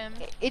kick him.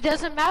 It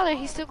doesn't matter.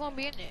 He's still gonna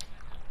be in it.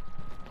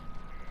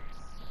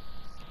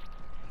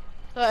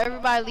 So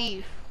everybody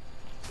leave.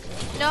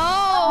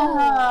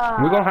 No.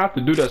 We're gonna have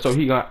to do that so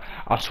he got.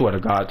 I swear to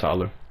God,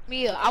 Tyler.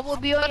 Mia, I will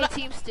be on your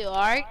team still,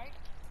 alright?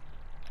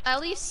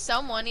 At least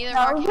someone, either No,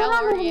 Markel you're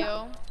not or even- you.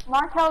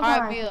 Markel's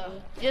Alright, on. Mia.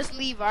 Just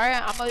leave,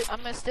 alright? I'm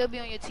gonna still be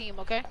on your team,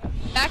 okay?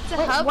 Back to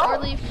Wait, hub what? or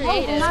leave Wait,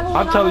 creative. you're not even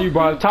I'm on telling the- you,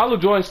 bro. If Tyler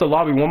joins the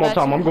lobby one more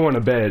Gotcha. time, I'm going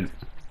to bed.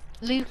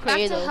 Leave Back to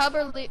creative. hub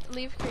or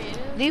leave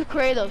creative. Leave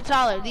creative,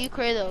 Tyler. Leave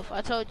creative.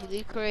 I told you,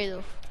 leave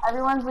creative.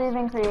 Everyone's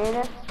leaving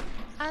creative.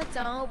 I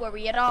don't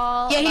worry at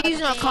all. Yeah, he's about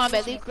using the on combat.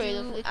 things Leave you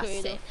creative, do. leave I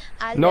creative. said,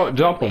 I No, love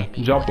jump you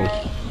him. Jump him.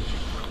 anyway.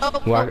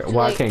 Oh, Why? too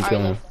Why I late. can't kill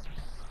Alright, him?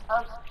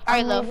 Alright,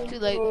 I'm left. leaving Too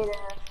late. creative.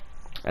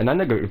 And that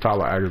nigga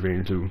Tyler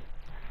aggravating too.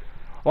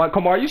 Like,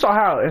 come on, you saw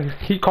how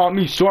he called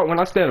me short when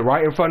I stood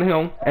right in front of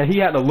him, and he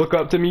had to look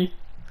up to me.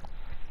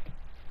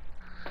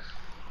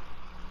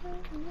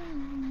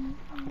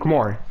 Come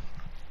on.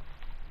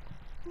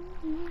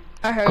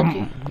 I heard Come you.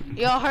 on.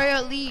 Y'all hurry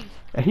up, leave.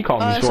 And he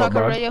called me So I short, can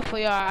bro. radio for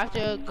y'all. I have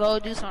to go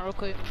do something real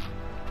quick.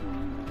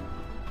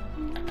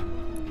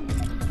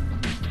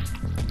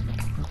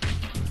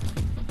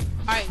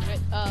 Alright,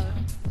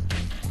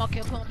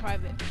 okay, put on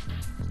private.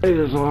 It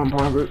is on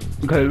private.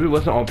 Because if it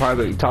wasn't on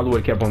private, Tyler would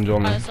have kept on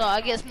joining. Alright, so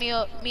I guess me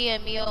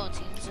and Mia on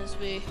team since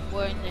we're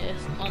in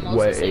this almost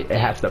What the same it thing.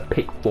 has to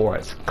pick for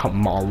us.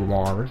 Come on,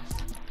 Mars.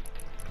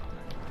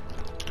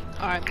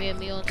 Alright, me and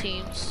Mia on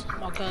teams.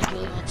 Marco and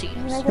Julie on teams.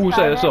 Make a Who said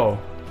private. so?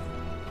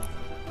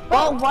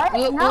 Well, what?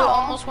 we're No.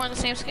 almost wearing the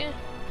same skin.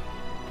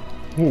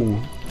 Who?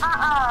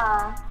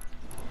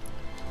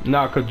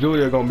 Nah, cause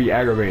Julia gonna be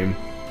aggravating.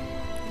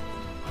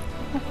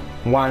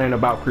 Whining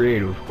about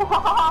creative. Well,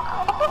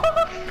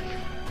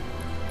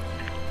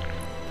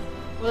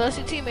 that's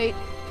your teammate.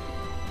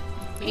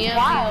 Me and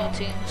Why? Mia on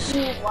teams.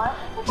 What?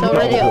 So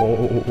radio.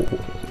 No.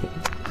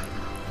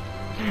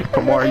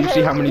 Come on, you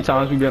see how many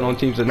times we've been on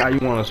teams and now you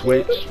wanna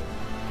switch?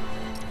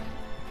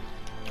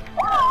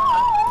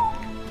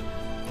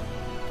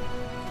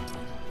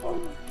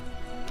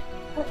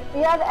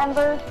 You have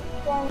Ember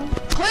skin?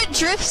 Put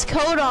Drift's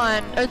code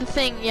on, or the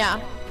thing, yeah.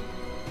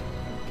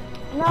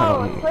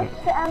 No, switch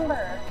to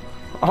Ember.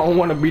 I don't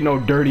wanna be no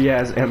dirty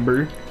ass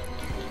Ember.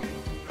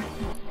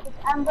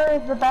 Ember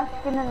is the best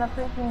skin in the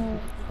freaking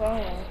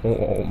game.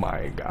 Oh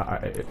my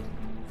god. It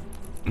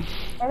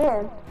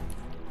is.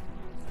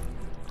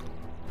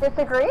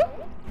 Disagree?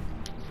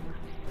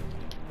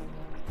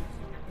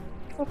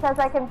 Because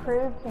I can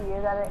prove to you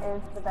that it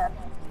is the best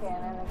skin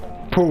in the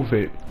game. Prove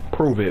it.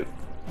 Prove it.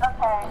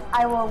 Okay,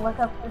 I will look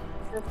up the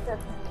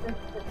statistics.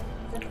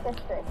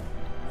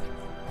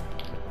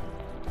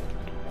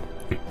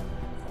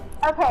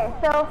 Okay,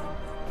 so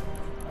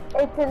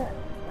it's an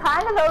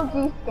kind of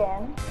OG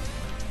skin.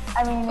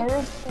 I mean, it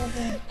is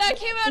season. That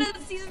came out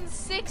in season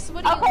 6.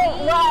 What do you Okay,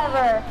 mean?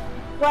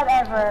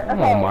 whatever.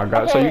 Okay, Oh my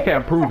god, so you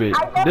can't prove it.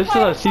 I guess This is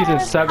my a season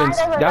skin 7,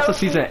 kind of an that's a OG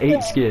season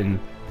 8 skin.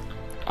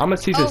 I'm a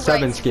season Oh,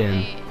 7 right,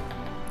 skin. season 8.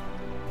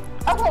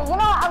 Okay, you know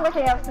what? I'm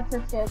looking up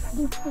statistics.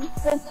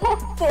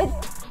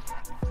 Statistics.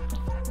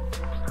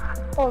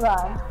 Hold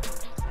on.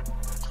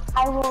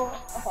 I will.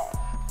 Okay.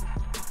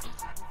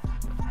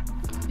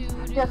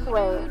 Just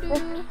wait.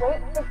 Just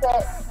wait to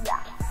get.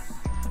 Yeah.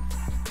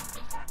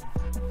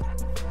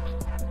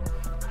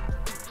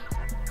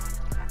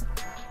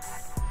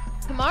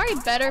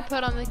 Kamari better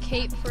put on the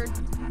cape for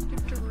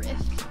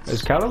Drift.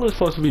 Is Catalyst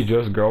supposed to be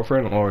just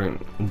girlfriend or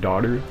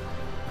daughter?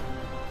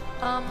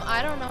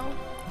 I don't know.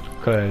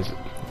 Cause,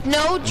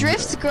 No,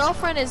 Drift's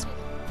girlfriend is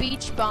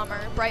Beach Bomber,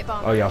 Bright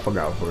Bomber. oh yeah, I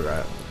forgot for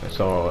that.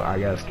 So I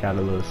guess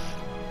Catalyst,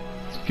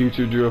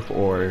 future Drift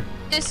or,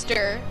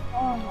 Sister.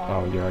 Oh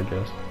no. oh yeah, I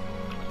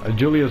guess.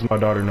 Julia's my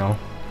daughter now.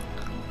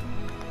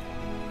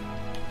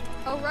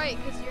 Oh right,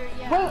 cause you're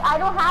yeah. Wait, I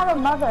don't have a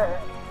mother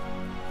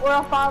or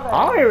a father.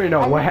 I don't even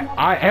know what, didn't-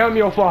 I am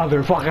your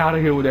father, fuck out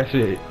of here with that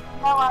shit.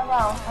 No,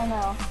 I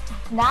know.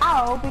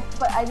 Now,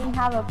 but I didn't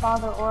have a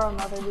father or a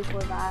mother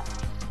before that.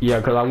 Yeah,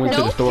 cause I went to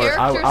No the store.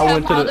 characters I have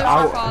went to the mothers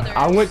or fathers.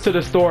 I went to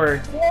the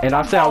store and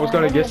I said I was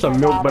gonna get some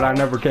milk, but I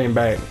never came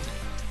back.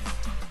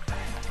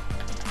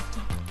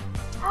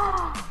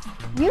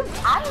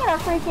 I'm gonna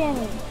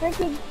freaking kiss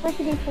you.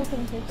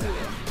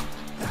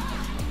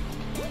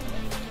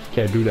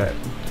 Can't do that,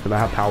 cause I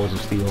have powers of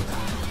steel.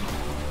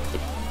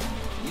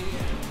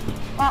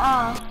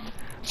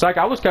 Psych,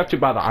 I was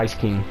captured by the Ice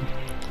King.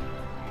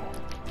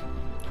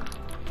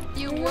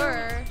 You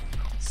were.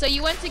 So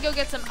you went to go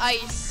get some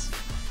ice.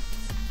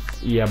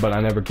 Yeah, but I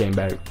never came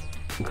back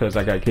because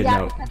I got Yeah,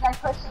 kidnapped. because I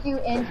pushed you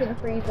into the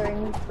freezer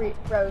and you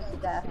froze to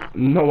death.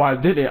 No, I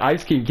didn't.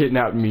 Ice King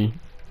kidnapped me.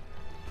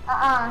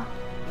 That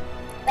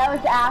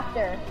was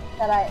after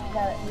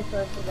that you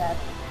froze to death.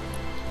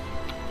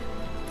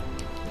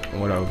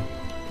 Whatever.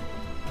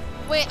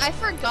 Wait, I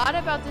forgot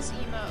about this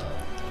emote.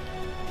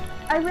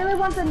 I really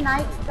want the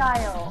night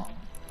style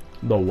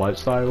The what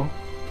style?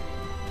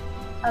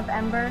 of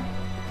Ember.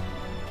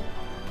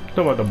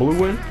 Talking about the blue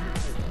one?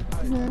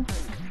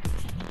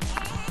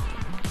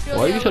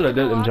 Well, you should have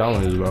did them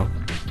challenges, bro.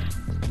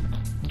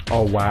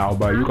 Oh wow,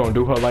 bro, you gonna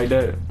do her like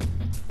that?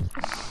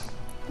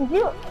 Did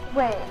you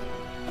wait?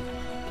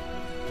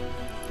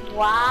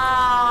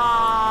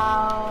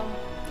 Wow.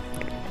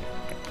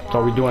 So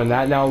are we doing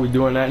that now? We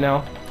doing that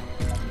now?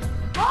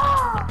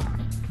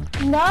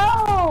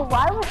 No,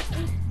 why would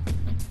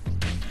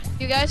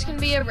You guys can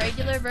be a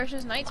regular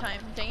versus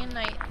nighttime, day and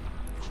night.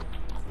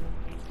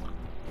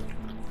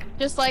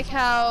 Just like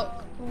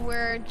how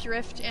we're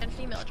drift and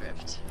female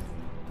drift.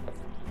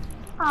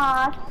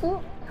 Aw, cute.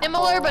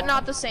 Similar but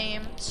not the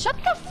same. Shut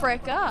the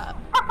frick up.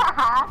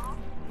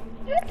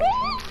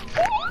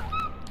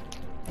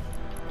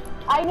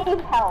 I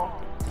need help.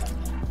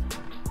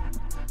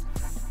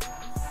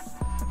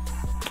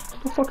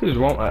 What the fuck is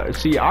wrong?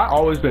 See, I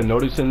always been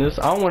noticing this.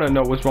 I don't want to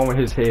know what's wrong with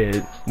his head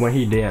when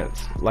he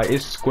dance. Like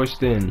it's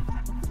squished in.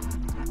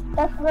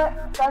 That's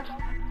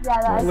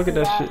Look at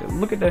that shit.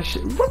 Look at that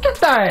shit. Look at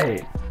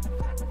that.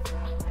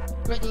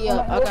 Ready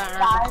up, I got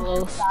armor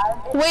clothes.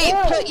 Wait,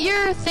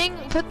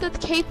 put the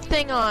cape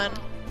thing on.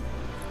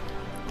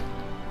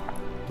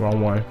 Wrong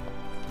one.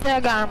 Yeah, I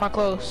got armor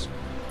clothes.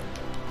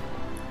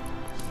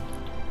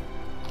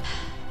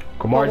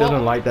 Kamari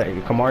doesn't like that.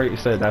 Kamari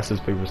said that's his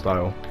favorite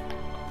style.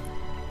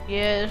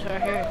 Yeah, it's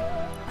right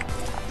here.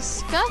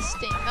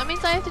 Disgusting. That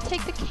means I have to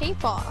take the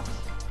cape off.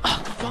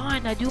 Oh,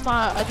 fine, I do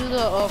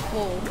the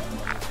full.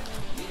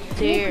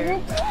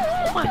 There.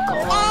 Oh my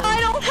god. Oh, I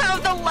don't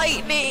have the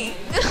lightning.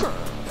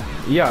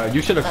 Yeah,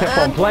 you should have kept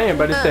on playing,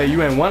 but it said you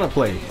didn't want to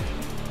play.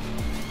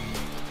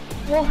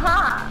 Well,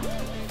 huh?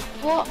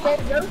 Well,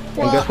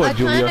 And guess what,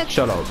 Julia?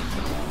 Shut up.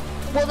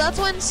 Well, that's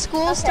when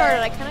school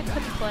started. I kind of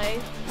couldn't play.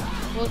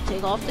 We'll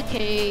take off the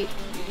cape.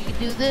 You can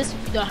do this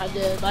if you don't have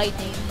the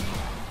lightning.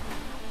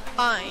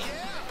 Fine.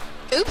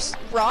 Oops,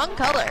 wrong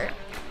color.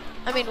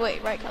 I mean,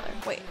 wait, right color.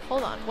 Wait,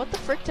 hold on. What the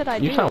frick did I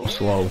do? You sound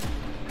slow.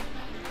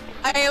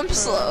 I am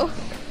slow.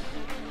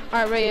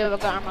 Alright, ready up, I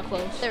got armor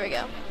clothes. There we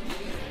go.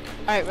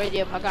 Alright, ready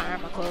up, I got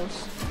armor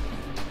clothes.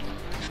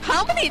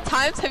 How many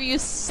times have you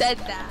said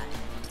that?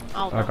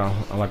 Oh, Like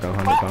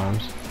 100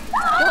 times.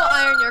 Go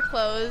iron your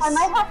clothes. I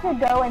might have to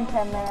go in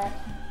 10 minutes.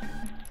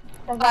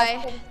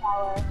 Bye.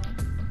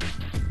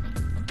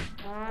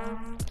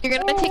 You're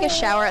gonna take a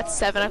shower at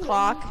 7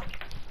 o'clock.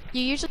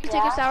 You usually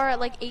take a shower at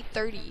like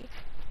 8:30.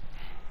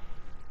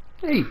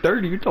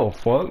 8:30? You the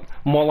fuck?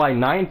 More like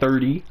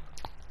 9:30.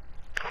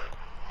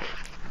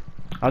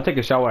 I'll take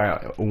a shower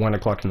at 1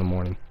 o'clock in the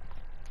morning.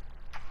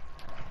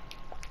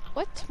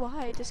 What?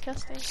 Why?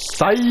 Disgusting.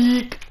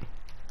 Psych!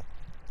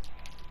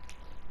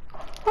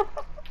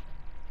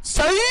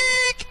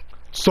 Psych!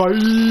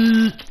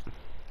 Psych!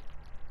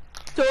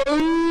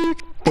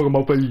 Psych! Fuck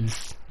my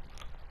face.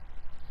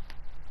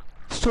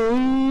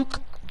 Psych!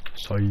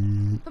 Psych.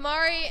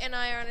 Kamari and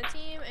I are on a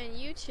team, and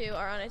you two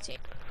are on a team.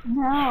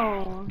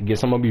 No.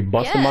 Guess I'm gonna be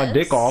busting my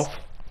dick Yes. off.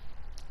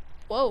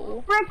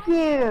 Whoa. Frick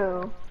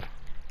you.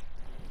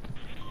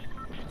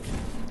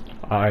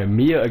 Alright,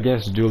 Mia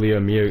against Julia,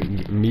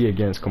 me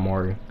against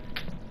Kamari.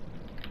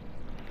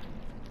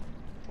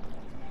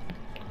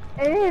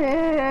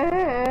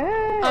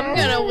 I'm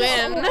gonna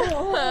win.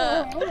 No,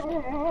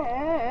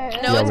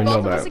 Yeah, it's we know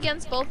both of us that.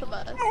 against both of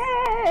us.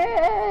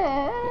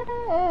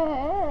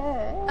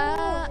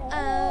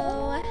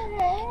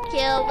 Uh-oh.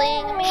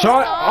 Killing me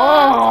Shut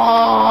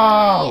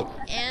softly,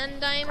 up!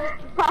 and I'm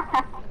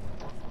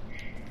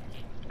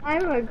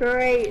I'm a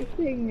great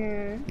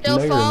singer. still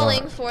No, you're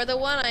falling not. for the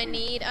one I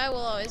need. I will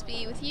always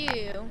be with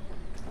you.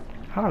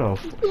 How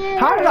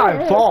did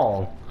I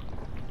fall?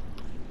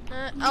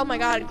 Oh my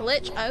god,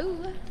 glitch.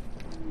 Oh.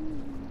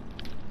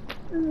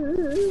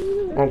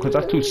 Oh, cause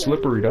that's too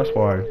slippery, that's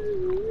why.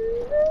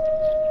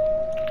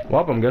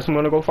 Welcome, guess I'm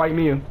gonna go fight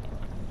Mia.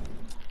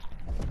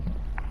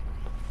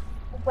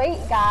 Wait,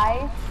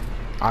 guys.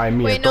 Alright,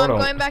 Mia, Wait, no, throw I'm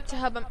them. going back to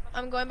hub.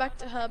 I'm going back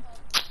to hub.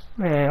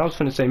 Man, I was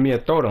finna say Mia,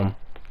 throw them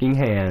fucking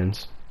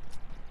hands.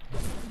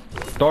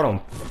 Throw them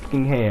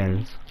fucking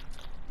hands.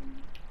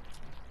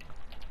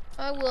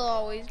 I will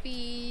always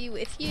be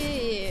with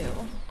you.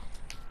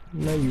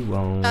 No, you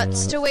won't.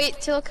 That's to wait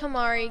till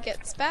Kamari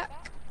gets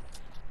back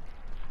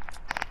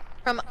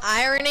from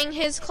ironing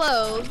his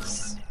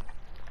clothes.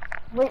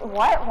 Wait,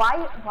 what?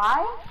 Why?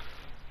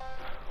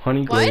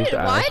 Honey Why glazed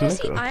ass does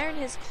he nigga. iron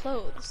his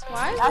clothes?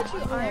 Why That's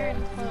would you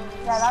iron clothes?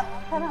 Yeah,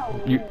 that's kind of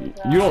weird.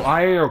 You don't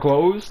iron your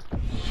clothes?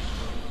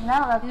 No,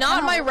 that's Not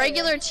kinda my weird.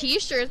 regular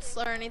t-shirts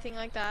or anything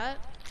like that.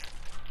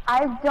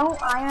 I don't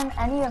iron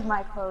any of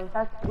my clothes.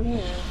 That's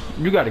weird.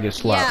 You gotta get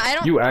slapped. Yeah, I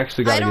don't. You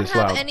actually I gotta don't get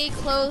have slapped. any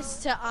clothes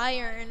to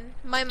iron.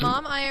 My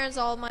mom irons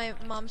all my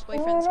mom's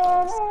boyfriend's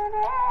clothes,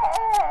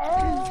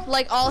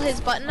 like all his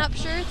button-up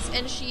shirts,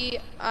 and she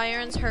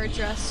irons her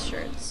dress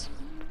shirts.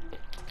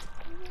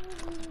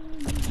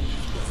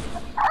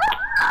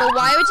 But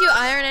why would you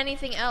iron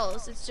anything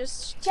else? It's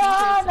just t-shirts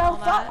and all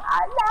that.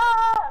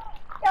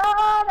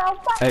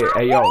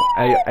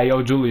 Hey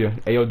yo, Julia.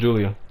 Hey yo,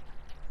 Julia.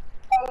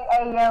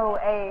 Hey yo,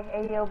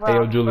 bro. Hey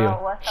yo, Julia.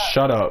 Bro, what's up?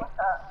 Shut up.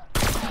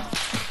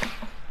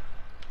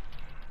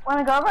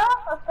 Wanna go, bro?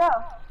 Let's go.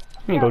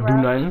 You ain't gonna do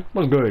nothing.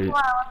 What's good? Come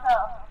on,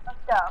 let's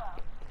go.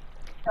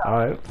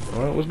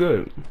 Alright, what's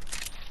good?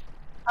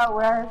 Oh,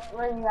 where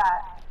are you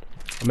at?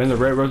 I'm in the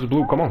red versus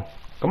blue. Come on.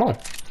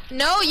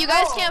 No, you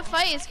guys can't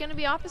fight. It's gonna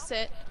be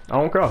opposite. I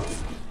don't care.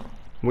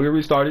 We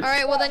restart it. All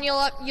right. Well, then you'll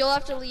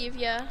have to leave.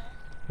 Yeah.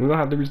 We're gonna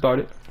have to restart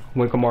it.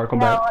 When Kamara come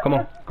back. Come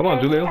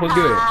on, Julia. What's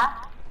good?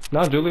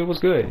 No, Julia, what's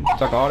good?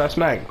 Talk all that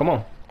smack. Come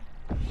on.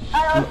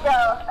 Alright, let's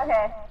go.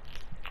 Okay.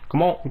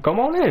 Come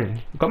on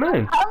in. Come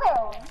in. Coming.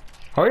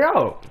 Hurry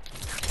up.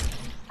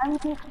 I'm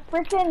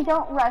freaking.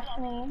 Don't rush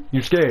me.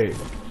 You scared?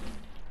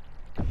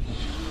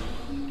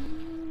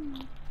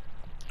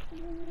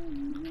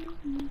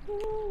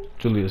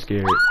 Julia's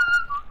scared.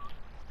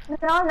 No,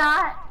 I'm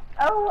not.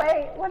 Oh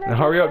wait, what? Now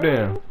hurry up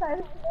then.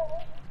 I'm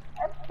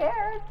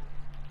scared.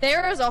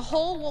 There is a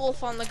whole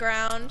wolf on the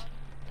ground.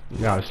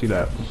 Yeah, I see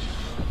that.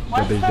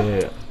 What But they the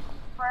dead.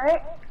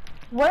 frick?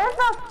 Where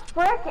the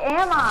frick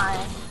am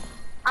I?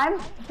 I'm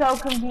so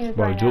confused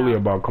Bro, right Julia, now.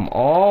 bro, come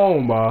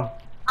on, bro.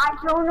 I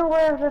don't know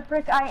where the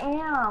frick I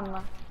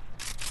am.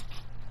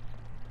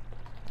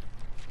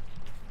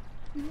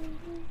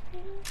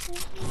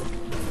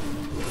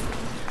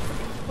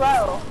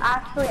 Bro,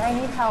 actually, I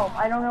need help.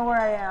 I don't know where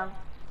I am.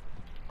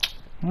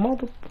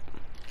 Mother.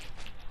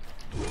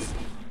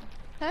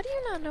 How do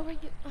you not know where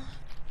you?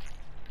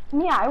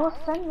 Yeah, I will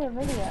send you a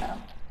video.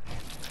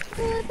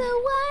 You're the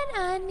one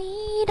I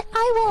need.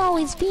 I will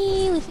always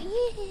be with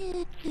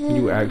you.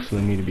 You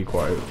actually need to be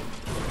quiet.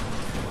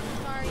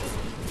 Sorry.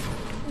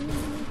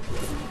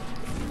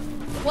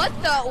 What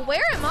the?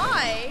 Where am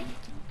I?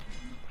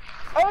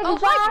 Oh, hi,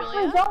 Exactly,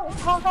 Julia. don't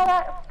talk all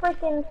that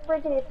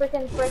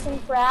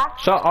frickin' crap.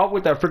 Shut up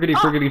with that frickety.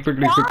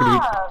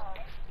 Stop.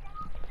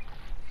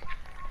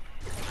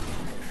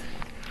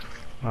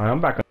 Alright, I'm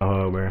back in the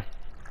hub, man.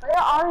 Where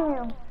are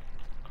you?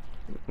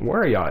 Where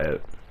are y'all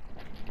at?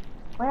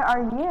 Where are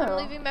I'm you?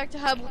 leaving back to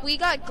hub. We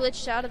got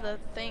glitched out of the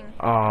thing.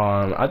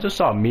 I just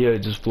saw Mia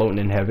just floating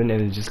in heaven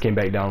and it just came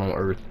back down on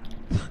Earth.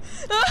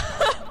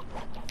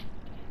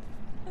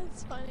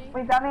 That's funny.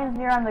 Wait, that means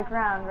you're on the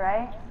ground,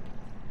 right?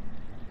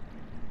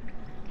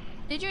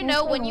 Did you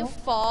know when you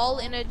fall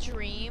in a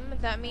dream,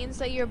 that means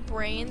that your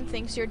brain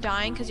thinks you're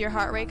dying because your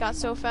heart rate got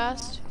so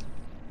fast?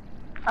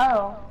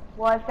 Oh,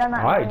 well, I've done that.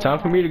 Alright, time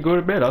for me to go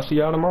to bed. I'll see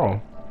y'all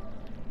tomorrow.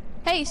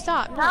 Hey,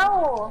 stop. No.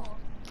 No.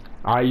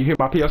 Alright, you hear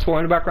my PS4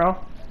 in the background?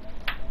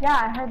 Yeah,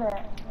 I heard it.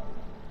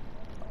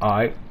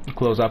 Alright,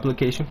 close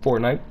application,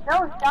 Fortnite.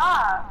 No,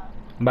 stop.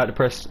 I'm about to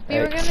press We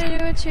were X. gonna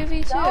do a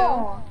 2v2.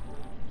 No.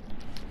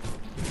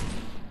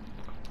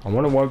 I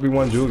wonder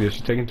 1v1 Julia,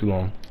 she's taking too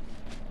long.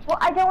 Well,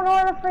 I don't know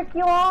where the frick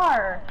you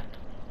are.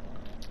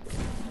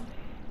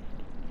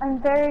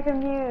 I'm very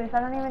confused. I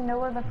don't even know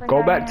where the frick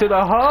Go I back am. to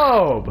the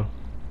hub!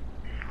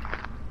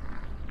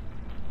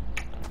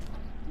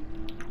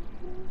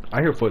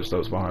 I hear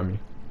footsteps behind me.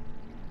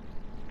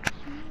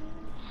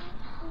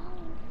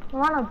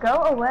 Ronald, go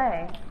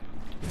away.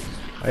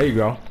 There you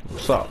go.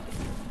 What's up?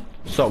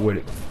 What's up with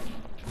it?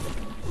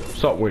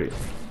 What's up with it?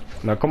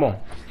 Now come on.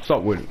 What's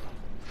up with it?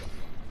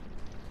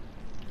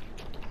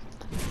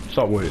 What's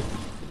up with it?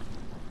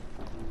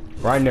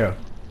 Right now.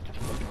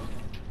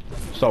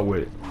 What's up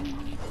with it?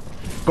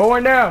 Go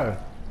in there!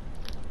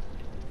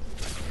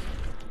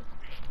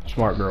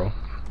 Smart girl.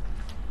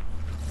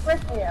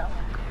 Frick you.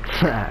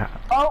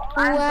 Oh,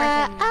 I'm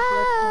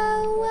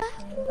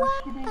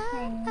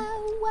freaking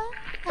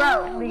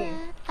Bro, leave.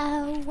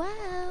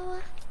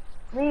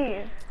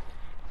 Leave.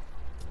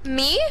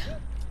 Me?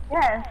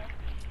 Yes.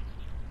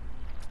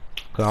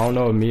 Cause I don't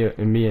know if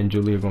me and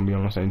Julia are gonna be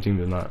on the same team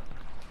or not.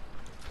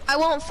 I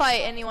won't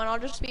fight anyone. I'll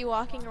just be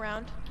walking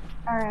around.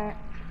 Alright.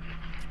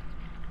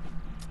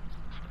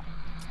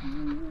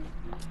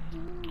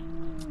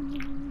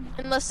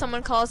 Unless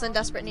someone calls in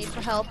desperate need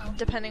for help,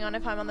 depending on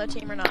if I'm on the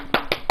team or not.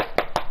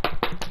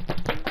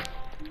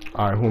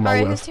 Alright, who am I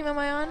Alright, with? whose team am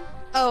I on?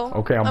 Oh,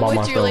 Okay, I'm by with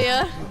myself.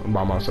 Julia. I'm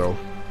by myself.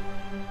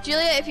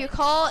 Julia, if you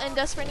call in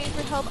desperate need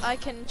for help, I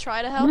can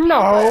try to help.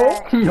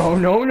 No! No,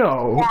 no,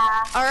 no.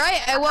 Yeah.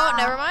 Alright, I won't.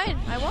 Never mind.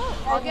 I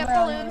won't. I'll get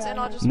balloons and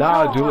I'll just.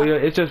 Nah, Julia,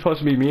 it's just supposed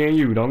to be me and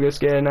you. Don't get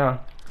scared now.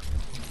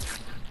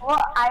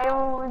 Well, I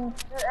will.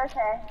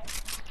 Okay.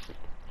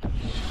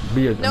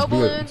 No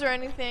balloons or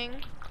anything.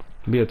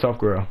 Be a tough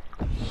girl.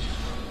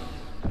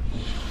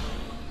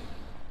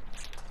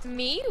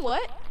 Me?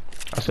 What?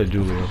 I said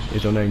Julia.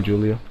 Is your name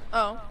Julia?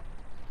 Oh.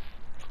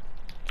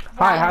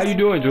 Hi, how you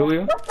doing,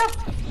 Julia? What the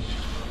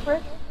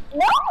frick?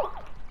 No!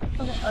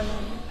 Okay, oh no,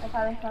 I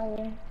thought I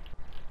saw you.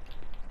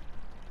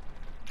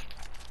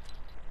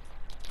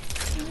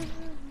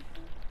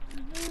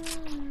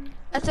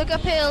 I took a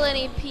pill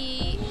and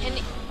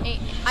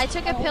I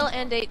took a pill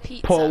and ate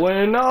pizza.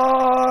 Pulling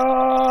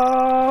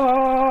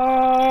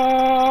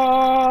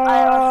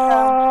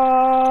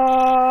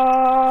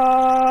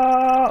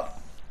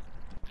up.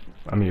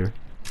 I'm here.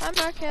 Hi,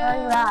 Where are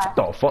you Marco. at?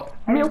 What the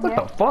fuck? Man, what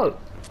the fuck?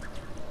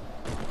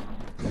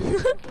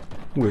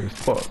 Weird as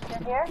fuck. You're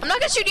here? I'm not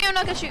gonna shoot you. I'm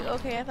not gonna shoot.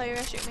 Okay, I thought you were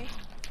gonna shoot me.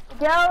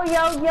 Yo, you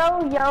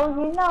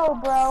know,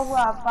 bro,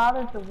 what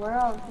bothers the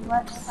world?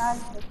 Let's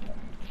practice it.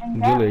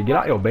 And Julia, get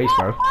out your base,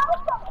 bro.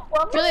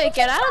 Julia,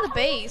 get out of the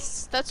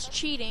base. That's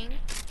cheating.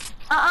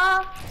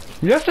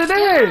 Yes, it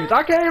is.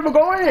 I can't even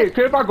go in it.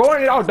 Cause if I go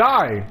in it, I'll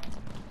die.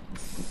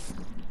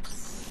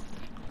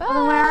 Well,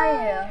 then where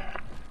are you?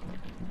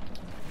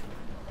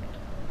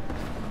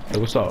 Hey,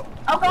 what's up?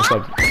 Oh, God. What's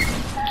up?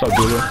 What's up,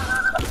 Julia?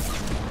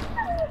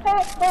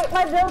 Hey,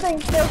 my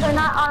building skills are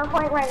not on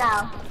point right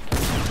now.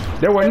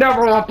 They were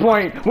never on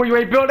point when you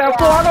ain't built that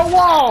far on the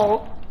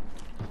wall.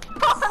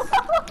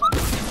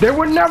 They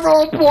were never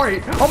on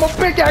point. I'ma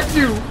pick at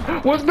you.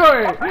 What's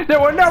good? They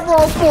were never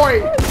on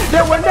point.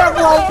 They were never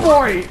on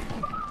point.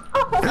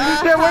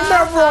 They were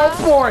never on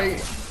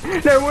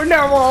point. They were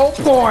never on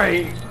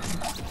point.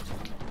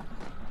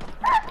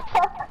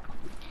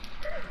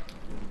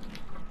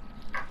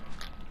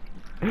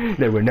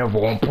 They were never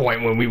on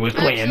point when we was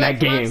playing that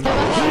game.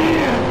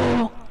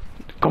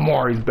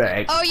 Kamari's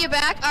back. Oh, you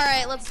back?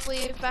 Alright, let's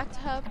leave. Back to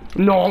hub.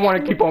 No, I want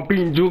to keep on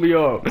beating Julia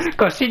up.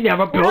 Because she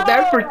never built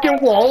that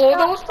freaking wall or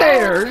those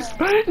stairs.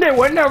 They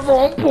were never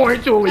on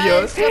point, Julia.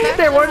 Guys, go back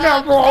They to were the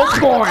never hub. on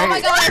point. Oh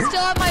my god, I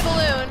still have my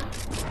balloon.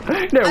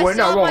 They were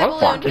still never have my on balloon,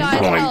 fucking guys,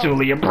 point, help.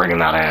 Julia. Bringing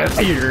that ass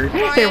here.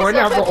 Sorry, They I were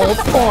still never have on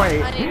my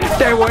point. I need help.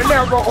 They were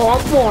never on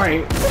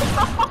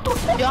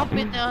point. Jump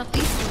in there,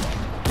 Lisa.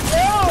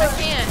 I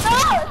can't.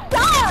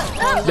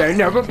 Stop! They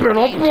never been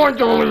on point,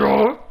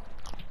 Julia.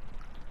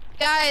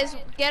 Guys,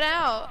 get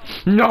out.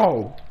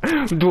 No,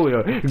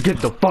 Julia, get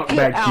the fuck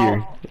back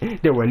here.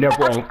 They were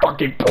never on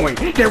fucking point.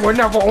 They were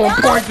never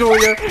on point,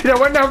 Julia. They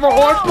were never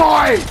on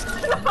point.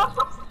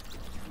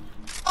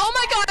 Oh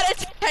my god,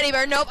 it's a teddy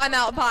bear. Nope, I'm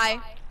out. Bye.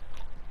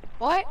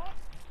 What?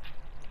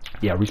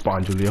 Yeah,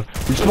 respawn, Julia.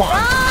 Respawn.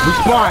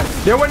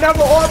 Respawn. They were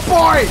never on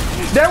point.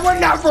 They were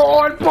never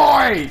on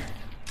point.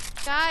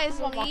 Guys,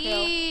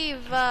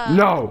 leave.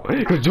 No,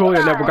 because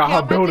Julia never got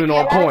her building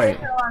on point.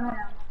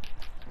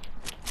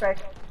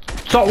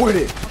 So with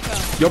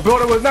it. Your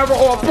building was never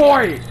on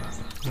point.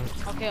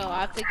 Okay, well,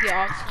 I think you're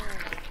off.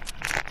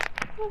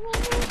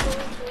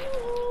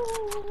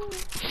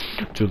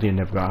 Julia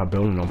never got her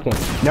building on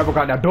point. Never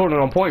got that building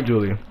on point,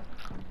 Julia.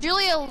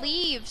 Julia,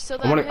 leave so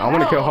that I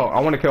want to kill her. I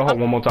want to kill her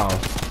one more time.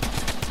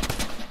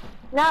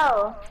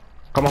 No.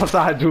 Come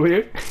outside,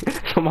 Julia.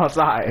 Come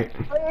outside.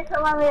 Will you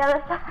come on the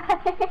other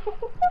side?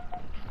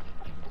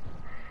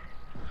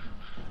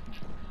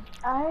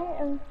 I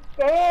am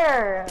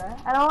scared.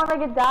 I don't want to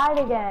get died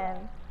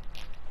again.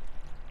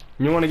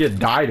 You want to get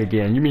died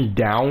again? You mean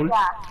down?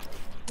 Yeah.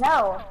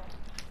 No.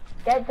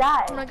 Get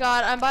died. Oh my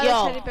god, I'm by the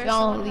teddy bear.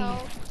 don't Someone leave.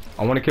 help.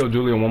 I want to kill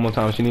Julia one more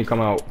time. She need to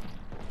come out.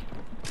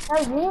 No,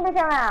 you need to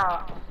come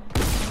out.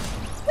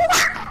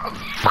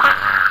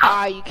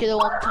 Alright, you kill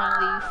her one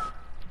time,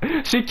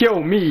 leave. She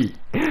killed me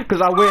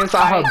because I went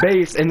inside her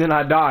base and then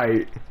I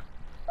died.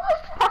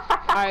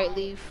 Alright,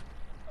 leave.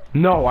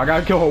 No, I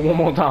gotta kill her one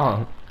more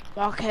time.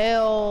 Fuck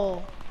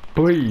hell.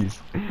 Please.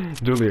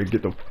 Julia,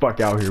 get the fuck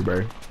out here,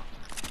 bro. Get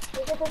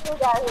this thing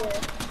out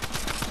here.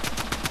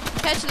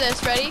 Catch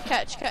this. Ready?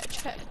 Catch,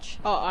 catch, catch.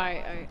 Oh,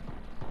 alright.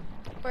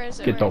 Where is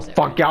it? Get the Where is it?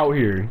 fuck out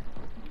here.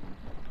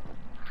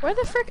 Where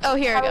the frick? Oh,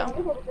 here we How go. did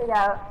you get this thing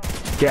out?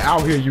 Get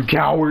out here, you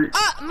coward.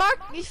 Ah, Mark.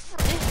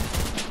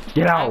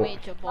 Get I out.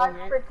 made your Hard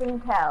ball.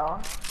 freaking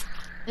tell.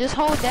 Just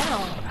hold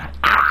down.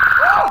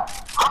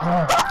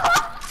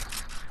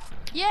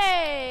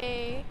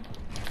 Yay.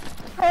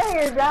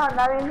 Hey, you're down.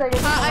 That means that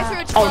you're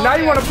I threw a Oh, now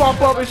you 12 want to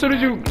pop up as soon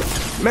as you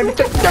make me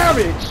take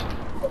damage.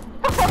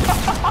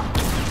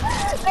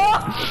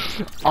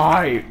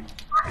 Alright.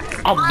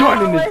 I'm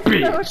done in this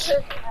bitch.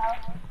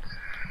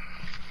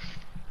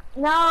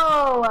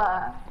 No.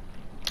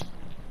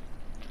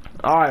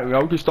 Alright,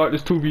 we can start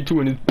this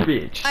 2v2 in this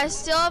bitch. I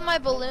still have my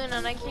balloon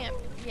and I can't.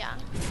 Yeah.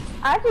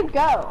 I could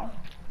go.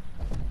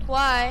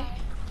 Why?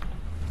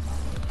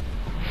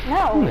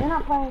 No, you're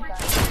not playing that.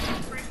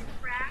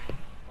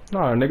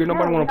 Nah, nigga,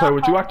 nobody want to play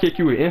with you. I kick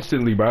you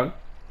instantly, bro.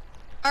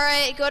 All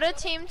right, go to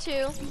team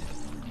 2.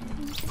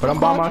 But I'm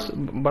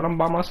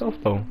by myself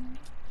though.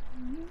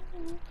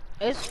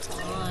 It's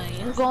fine.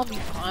 It's gonna be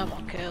fine,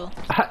 Markel.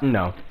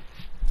 No.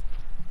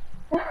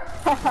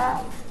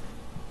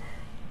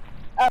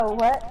 Oh,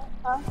 what?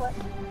 Huh? What?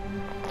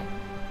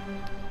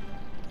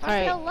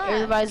 Alright, left.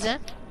 everybody's in?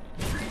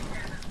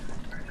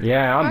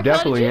 Yeah, I'm Markel,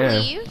 definitely did you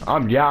in. leave?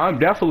 I'm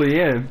definitely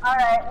in.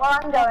 Alright, well,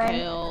 I'm going.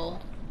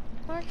 Hell.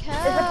 Markel.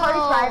 Is the party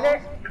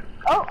private?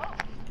 Oh!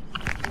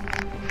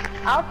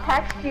 I'll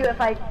text you if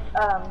I,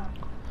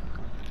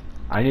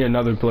 I need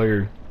another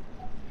player.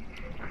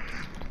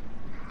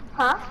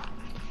 huh?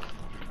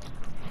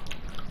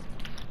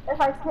 If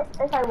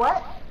I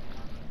what?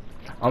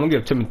 I'm gonna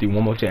give Timothy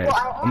one more chance.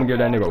 I'm gonna give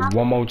that nigga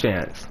one more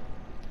chance.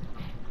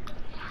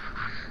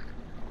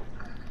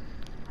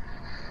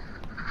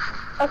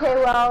 Okay,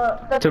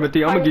 well,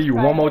 Timothy, I'm gonna give you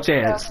one more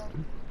chance.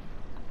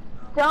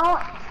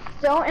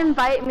 Don't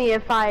invite me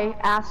if I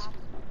ask,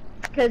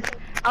 cause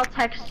I'll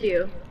text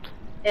you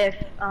if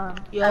I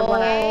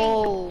wanna.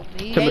 Yo,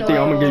 me. Timothy,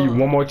 I'm gonna give you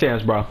one more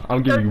chance, bro.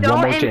 I'm gonna give you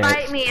one more Don't invite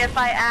chance. me if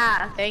I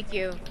ask. Thank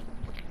you.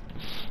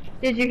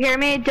 Did you hear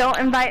me? Don't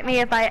invite me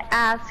if I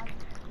ask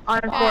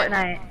on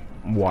Fortnite.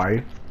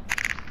 Why?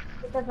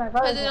 Because my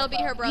brother. Because it'll be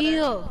her brother.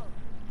 Yeah.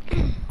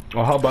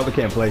 Oh, her brother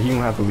can't play. He don't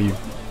have to leave.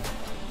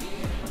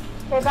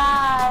 Okay,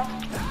 bye.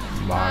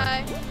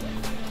 Bye.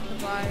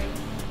 Bye. Bye.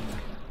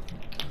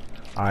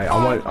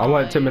 Alright, I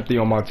want Timothy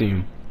on my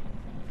team.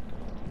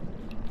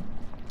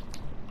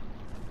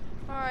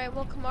 Alright,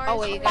 well, Kamari. Oh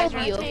wait, you guys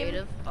are team.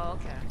 creative. Oh,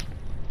 okay.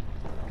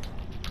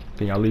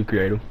 Think I leave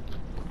creative.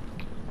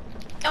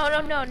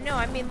 Oh no!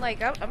 I mean,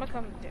 like, I'm gonna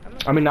come.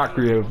 I mean not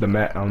creative,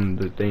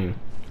 the thing.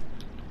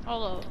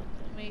 Hold on.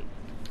 Let me.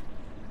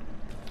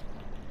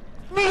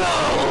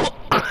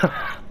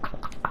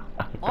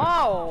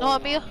 Oh.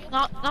 Not me.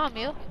 Not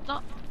me.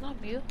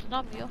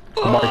 Not me.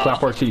 Somebody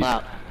clap our cheeks.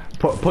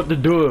 Put the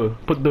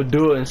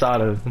dude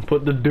inside of.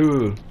 Put the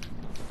dude.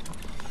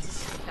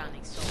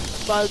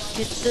 About to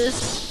get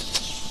this.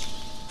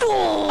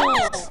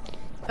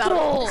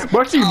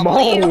 But she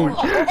moaned.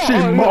 She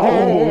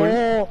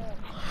moaned.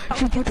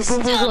 She put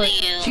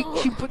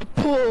the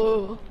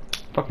pull.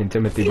 Fucking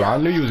Timothy, bro. I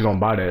knew you was gonna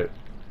buy that.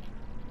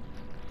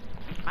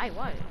 I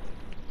what?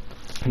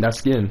 That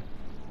skin.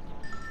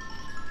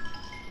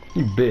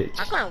 You bitch.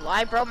 I'm gonna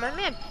lie, bro. My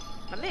man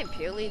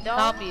Peely, though.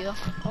 Not me.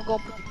 I'll go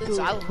put the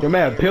dude. Your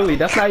man Pilly,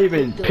 that's not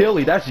even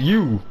Pilly, that's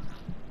you.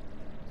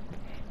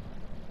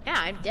 Yeah,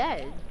 I'm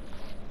dead.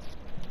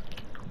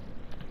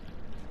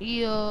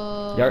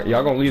 Yeah.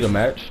 Y'all gonna lead the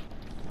match?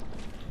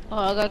 Oh,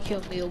 I gotta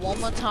kill me one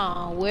more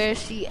time.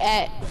 Where's she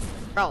at?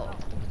 Bro.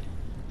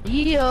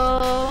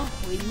 Yeah.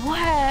 Where you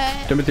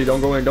at? Timothy,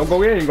 don't go in. Don't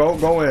go in.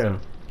 Go in.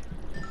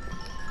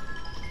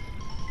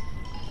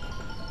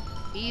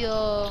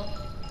 Yeah.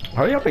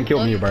 Hurry up and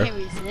kill me, You bro. can't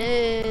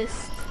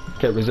resist.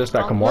 Can't resist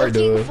that I'm Kamari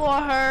looking dude. for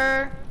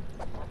her.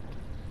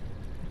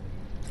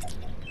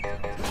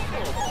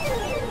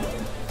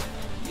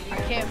 I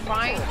can't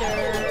find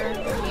her.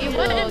 You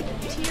went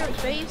into your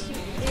base, you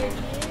idiot.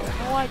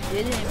 No, I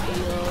didn't,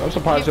 Mio. I'm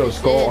surprised your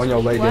skull on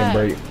your leg didn't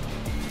break.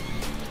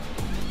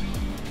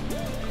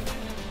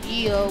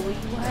 Yo, where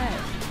you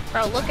at?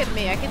 Bro, look at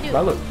me. I can do.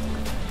 Now look,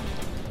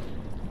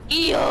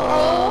 Yo.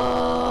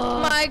 Oh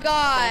my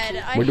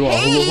god. we're doing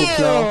hula hoops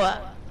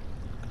now.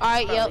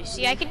 Alright, yep.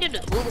 See, I can do the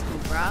hula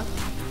hoop, bro.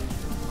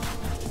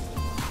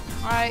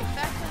 Alright.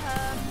 Back to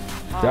her.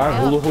 Yeah, I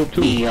hula hoop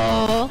too.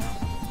 Yo.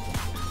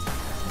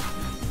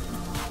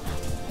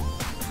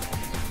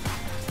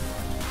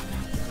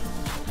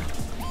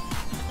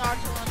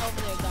 Naruto, run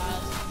over there,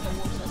 guys. The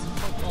wolves has some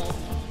football.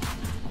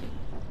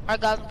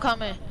 Alright, guys, I'm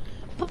coming.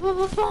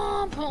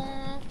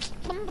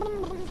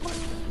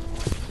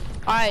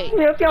 Alright.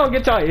 Yeah, if y'all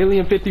get y'all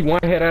Alien 51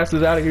 head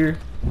asses out of here,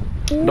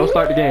 don't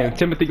start the game.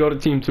 Timothy, go to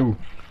team 2.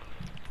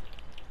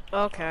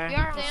 Okay. Stay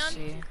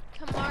on.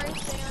 Kamari,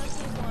 stay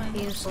on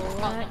team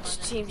 1.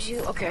 Team 2.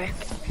 Okay.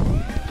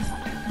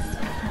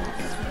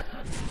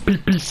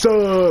 PP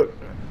suck.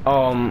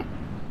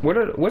 Where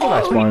did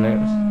I spawn at?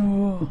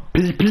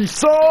 PP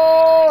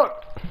suck.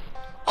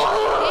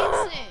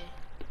 Vincent.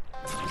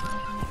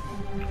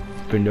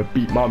 Finna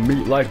beat my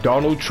meat like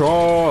Donald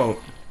Trump.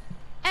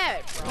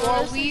 Ed,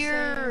 bro. You're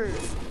weird.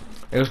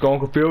 It's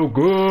gonna feel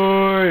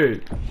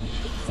good.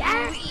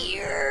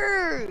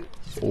 Weird.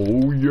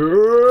 Oh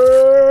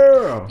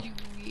yeah.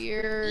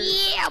 Weird.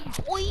 Yeah,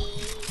 boy.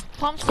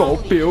 It's gonna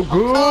feel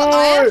good.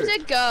 I have to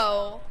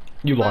go.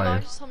 You My mom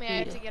lying. just told me I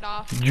have to get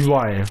off. You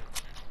lying.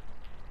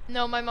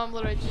 No, my mom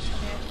literally just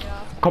told me I have to get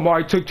off. Come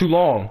on, he took too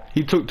long.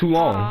 He took too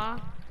long. I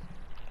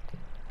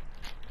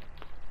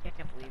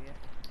can't believe it.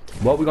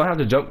 Well, we're gonna have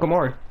to jump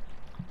Kamari.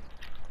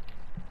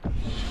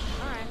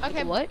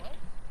 Okay. What?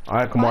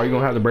 Alright, Kamari, you're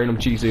gonna have to bring them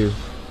cheeks here.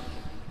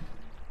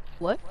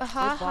 What?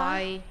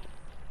 Bye.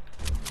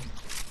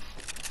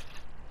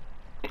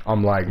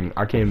 I'm lagging.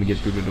 I can't even get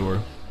through the door.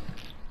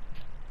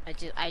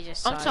 I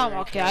just. I'm talking.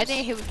 Okay, I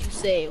didn't hear what you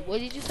said. What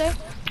did you say?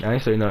 I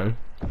ain't say nothing.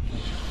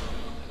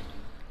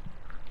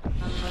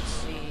 Let's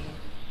see.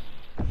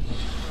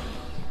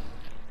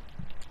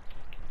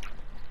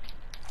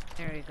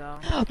 There we go.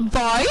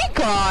 Bye,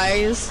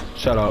 guys.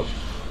 Shut up.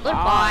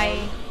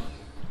 Goodbye.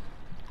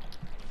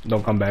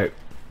 Don't come back.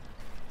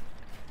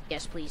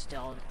 Yes, please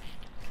don't.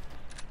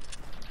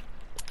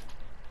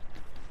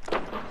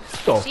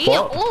 The See?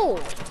 fuck? Oh.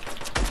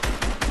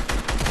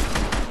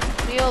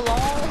 Me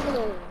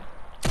alone.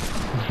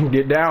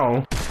 Get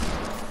down.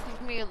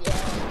 Leave me alone.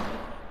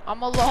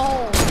 I'm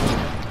alone.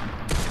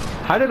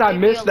 How did I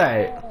Leave me miss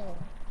that? alone.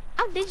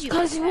 How did you?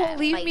 Cause you won't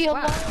leave me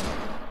alone.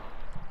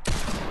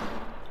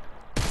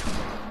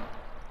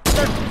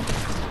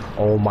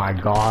 Oh my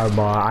god,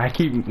 bro. I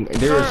keep.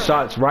 There are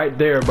shots right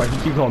there, but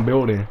he keeps on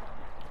building.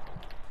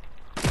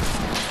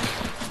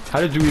 How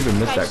did you even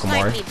miss that,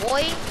 Kamari? Me,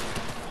 boy.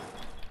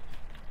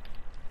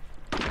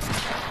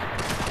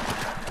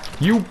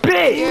 You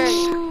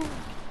bitch!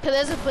 Cause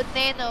there's a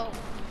banana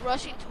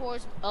rushing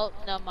towards. Oh,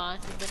 never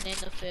mind. The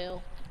banana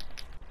fell.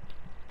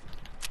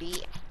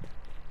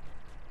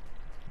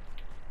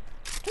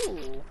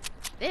 Ooh,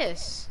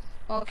 this.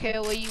 Okay,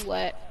 where you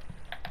at?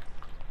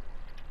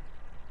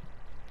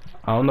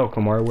 I don't know,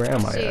 Kamari. Where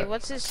am I See, at?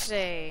 what's this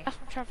say? I'm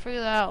trying to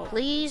figure that out.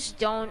 Please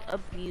don't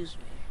abuse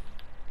me.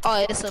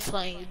 Oh, it's a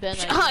plane. You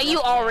better not use You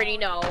that plane. already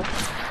know.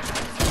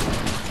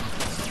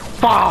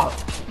 Fuck!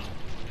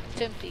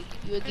 Timothy,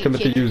 you a good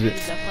Timothy, kid. use it.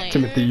 that plane.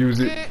 Timothy, use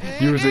it.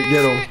 Use it.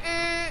 Get him.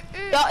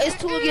 Y'all, it's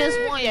 2 against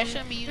 1. Y'all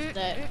shouldn't be using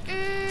that.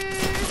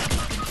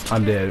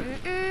 I'm dead.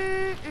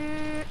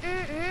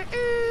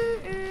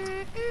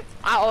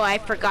 Oh, I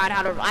forgot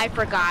how to. I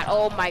forgot.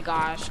 Oh my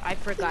gosh, I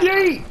forgot.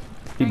 Yay!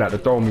 He about to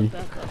throw me.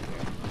 Back up here.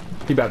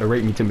 He about to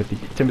rape me, Timothy.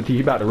 Timothy,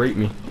 he about to rape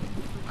me.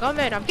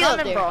 Coming, I'm Get up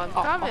coming, there. bro. I'm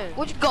coming.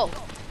 Where'd you go?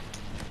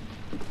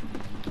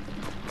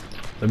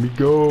 Let me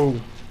go.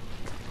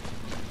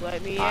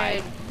 Let me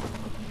Alright.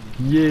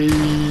 in. Yay!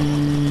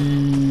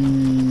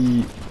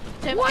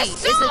 Timothy,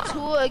 What's it's up? a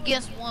 2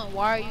 against 1.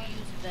 Why are you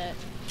using that?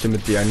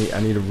 Timothy, I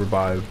need a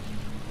revive.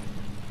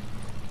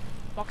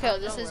 Okay,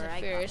 this Don't isn't worry,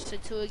 I fair. got It's a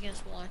 2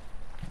 against 1.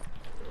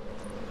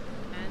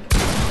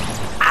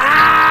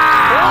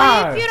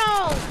 Ah! Well, if you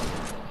don't.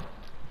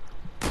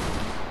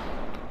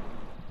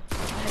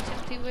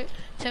 Hey,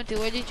 Timothy,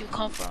 where did you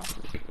come from?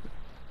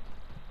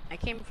 I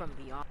came from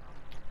beyond.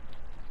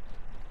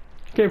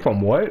 Came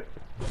from what?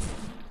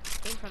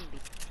 Came from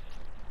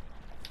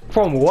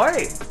From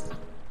what?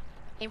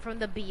 Came from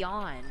the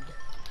beyond.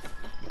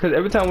 Because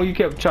every time when you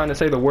kept trying to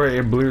say the word,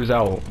 it blurs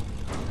out.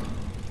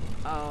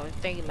 Oh, I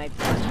think it might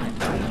be my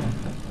plane.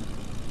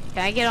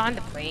 Can I get on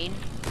the plane?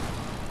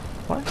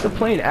 Why is the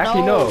plane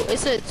acting up?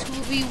 It's a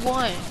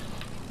 2v1.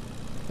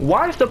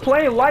 Why is the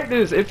plane like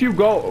this if you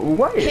go...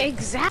 What?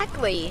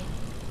 Exactly.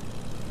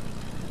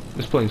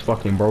 This plane's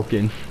fucking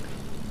broken.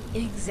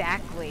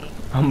 Exactly.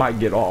 I might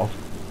get off.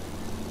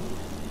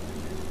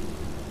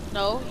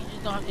 No, you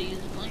just don't have to use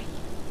the plane.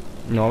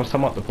 No, I was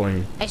talking about the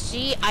plane. I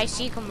see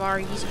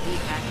Kamari, he's blue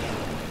packet.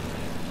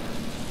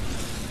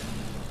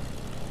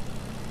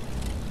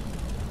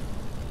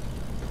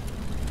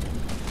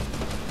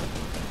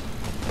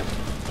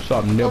 What's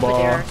up, Over there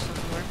nibba?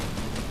 somewhere.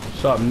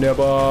 What's up,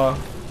 nibba?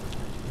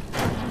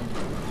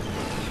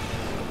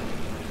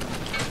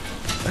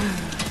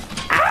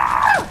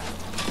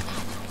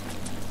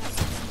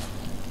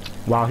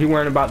 Wow, he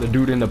worrying about the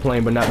dude in the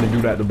plane, but not the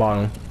dude at the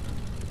bottom.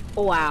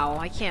 Wow,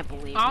 I can't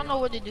believe I don't it. know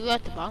what the dude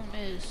at the bottom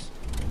is.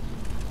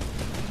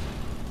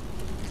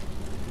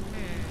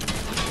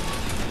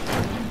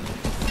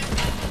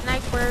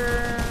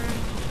 Sniper.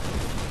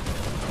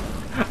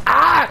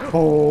 Ah!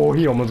 Oh,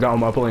 he almost got on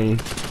my plane.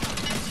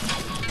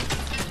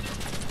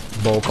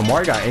 Bro,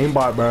 Kamari got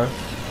aimbot, bro.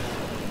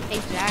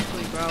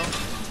 Exactly, bro.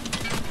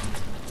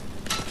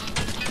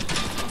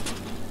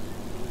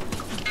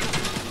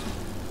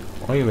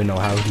 I don't even know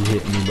how he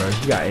hit me, bro.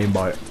 He got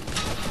aimbot.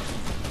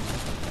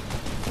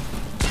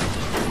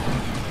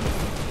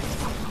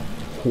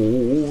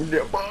 Oh,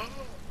 nibba.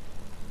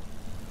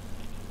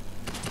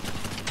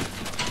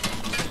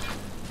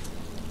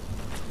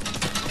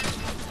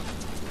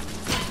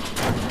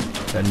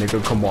 That nigga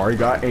Kamari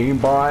got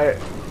aimbot.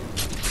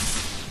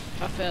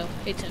 I fell.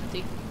 Hey,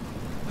 Timothy.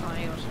 Oh,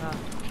 he was not.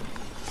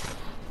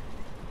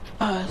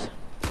 Uh,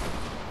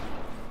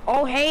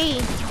 Oh, hey.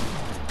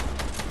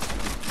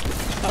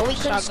 Oh, we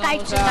couldn't shotgun Skype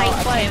was tonight, out.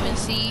 I but can't even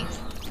see.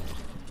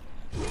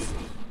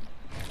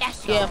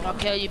 that's Yeah, all.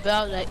 Markel, you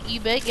better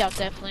get out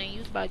that plane. You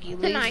was about to get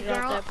Good lazy night, out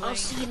girl. that I'll plane.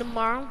 see you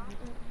tomorrow.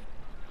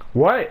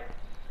 What?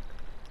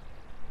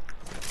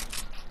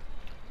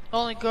 The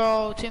only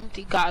girl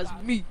Timothy got is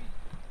me.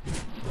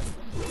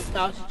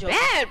 That was a joke.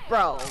 Bad,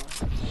 bro.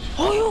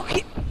 Oh, you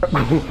okay?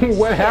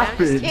 What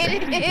happened?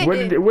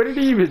 kidding. What did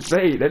he even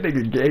say? That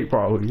nigga gay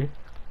probably.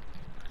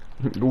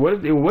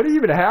 What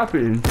even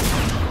happened?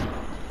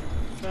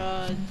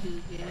 Bruh,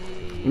 you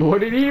gay. What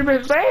did he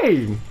even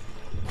say?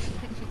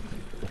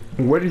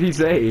 What did he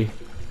say?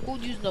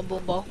 Who's using a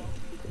boombo?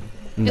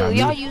 Nah, Yo,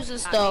 y'all me. using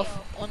stuff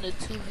on the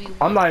 2v1.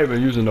 I'm not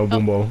even using no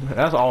boombo.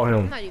 That's all I'm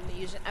him. not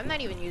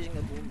even using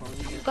a boom bow.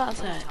 You got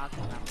that.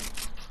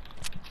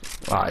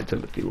 Alright,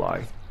 Timothy,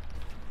 lie.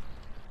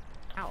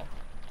 Ow.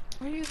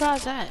 Where you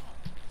guys at?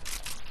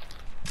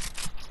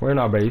 We're in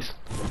our base.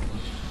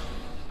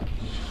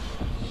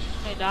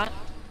 Hey, Dot.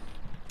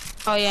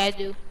 Oh, yeah, I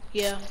do.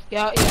 Yeah.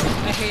 I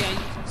hear y'all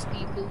using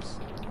speed boost.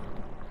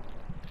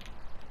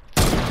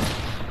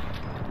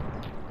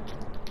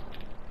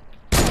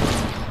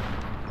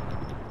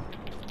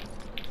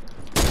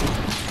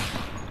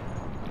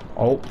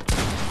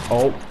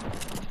 Oh.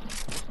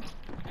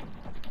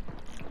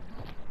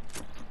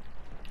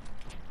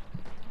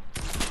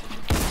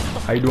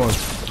 How you doing?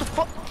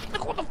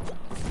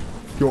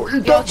 Yo,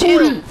 eat that chill,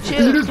 booty!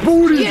 chill. Eat his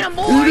booty! Get him,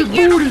 boy, Eat his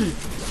get him. booty!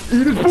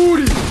 Eat his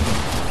booty!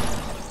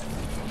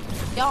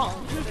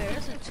 Y'all,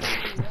 there's a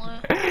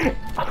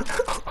 2v1.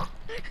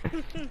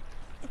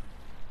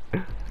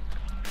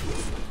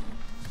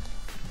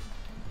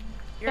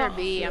 You're a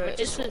B. I'm It's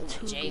just a a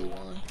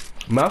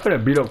 2v1. Man, I'm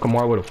finna beat up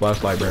Kamar with a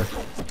flashlight, bro.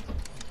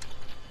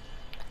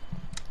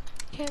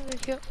 Can't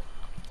make it.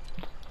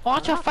 Why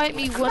don't y'all fight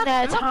me one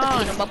at a I'm about to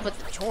beat time? him up with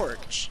the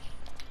torch.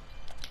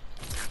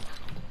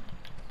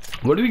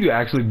 What if you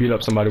actually beat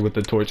up somebody with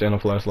a torch and a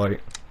flashlight?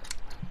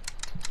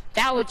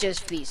 That would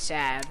just be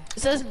sad.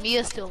 It says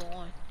Mia's still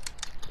on.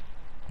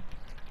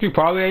 You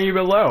probably ain't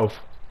even left.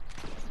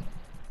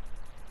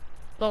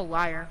 Little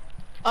liar.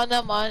 Oh,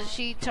 never mind.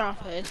 She turned off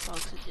her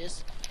Xbox and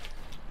just.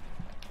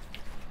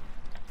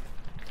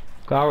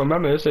 I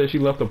remember it said she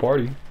left the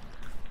party.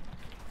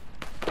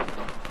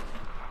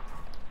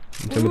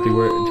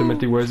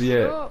 Timothy, where's he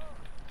at?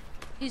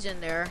 He's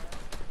in there.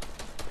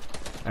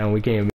 And we can't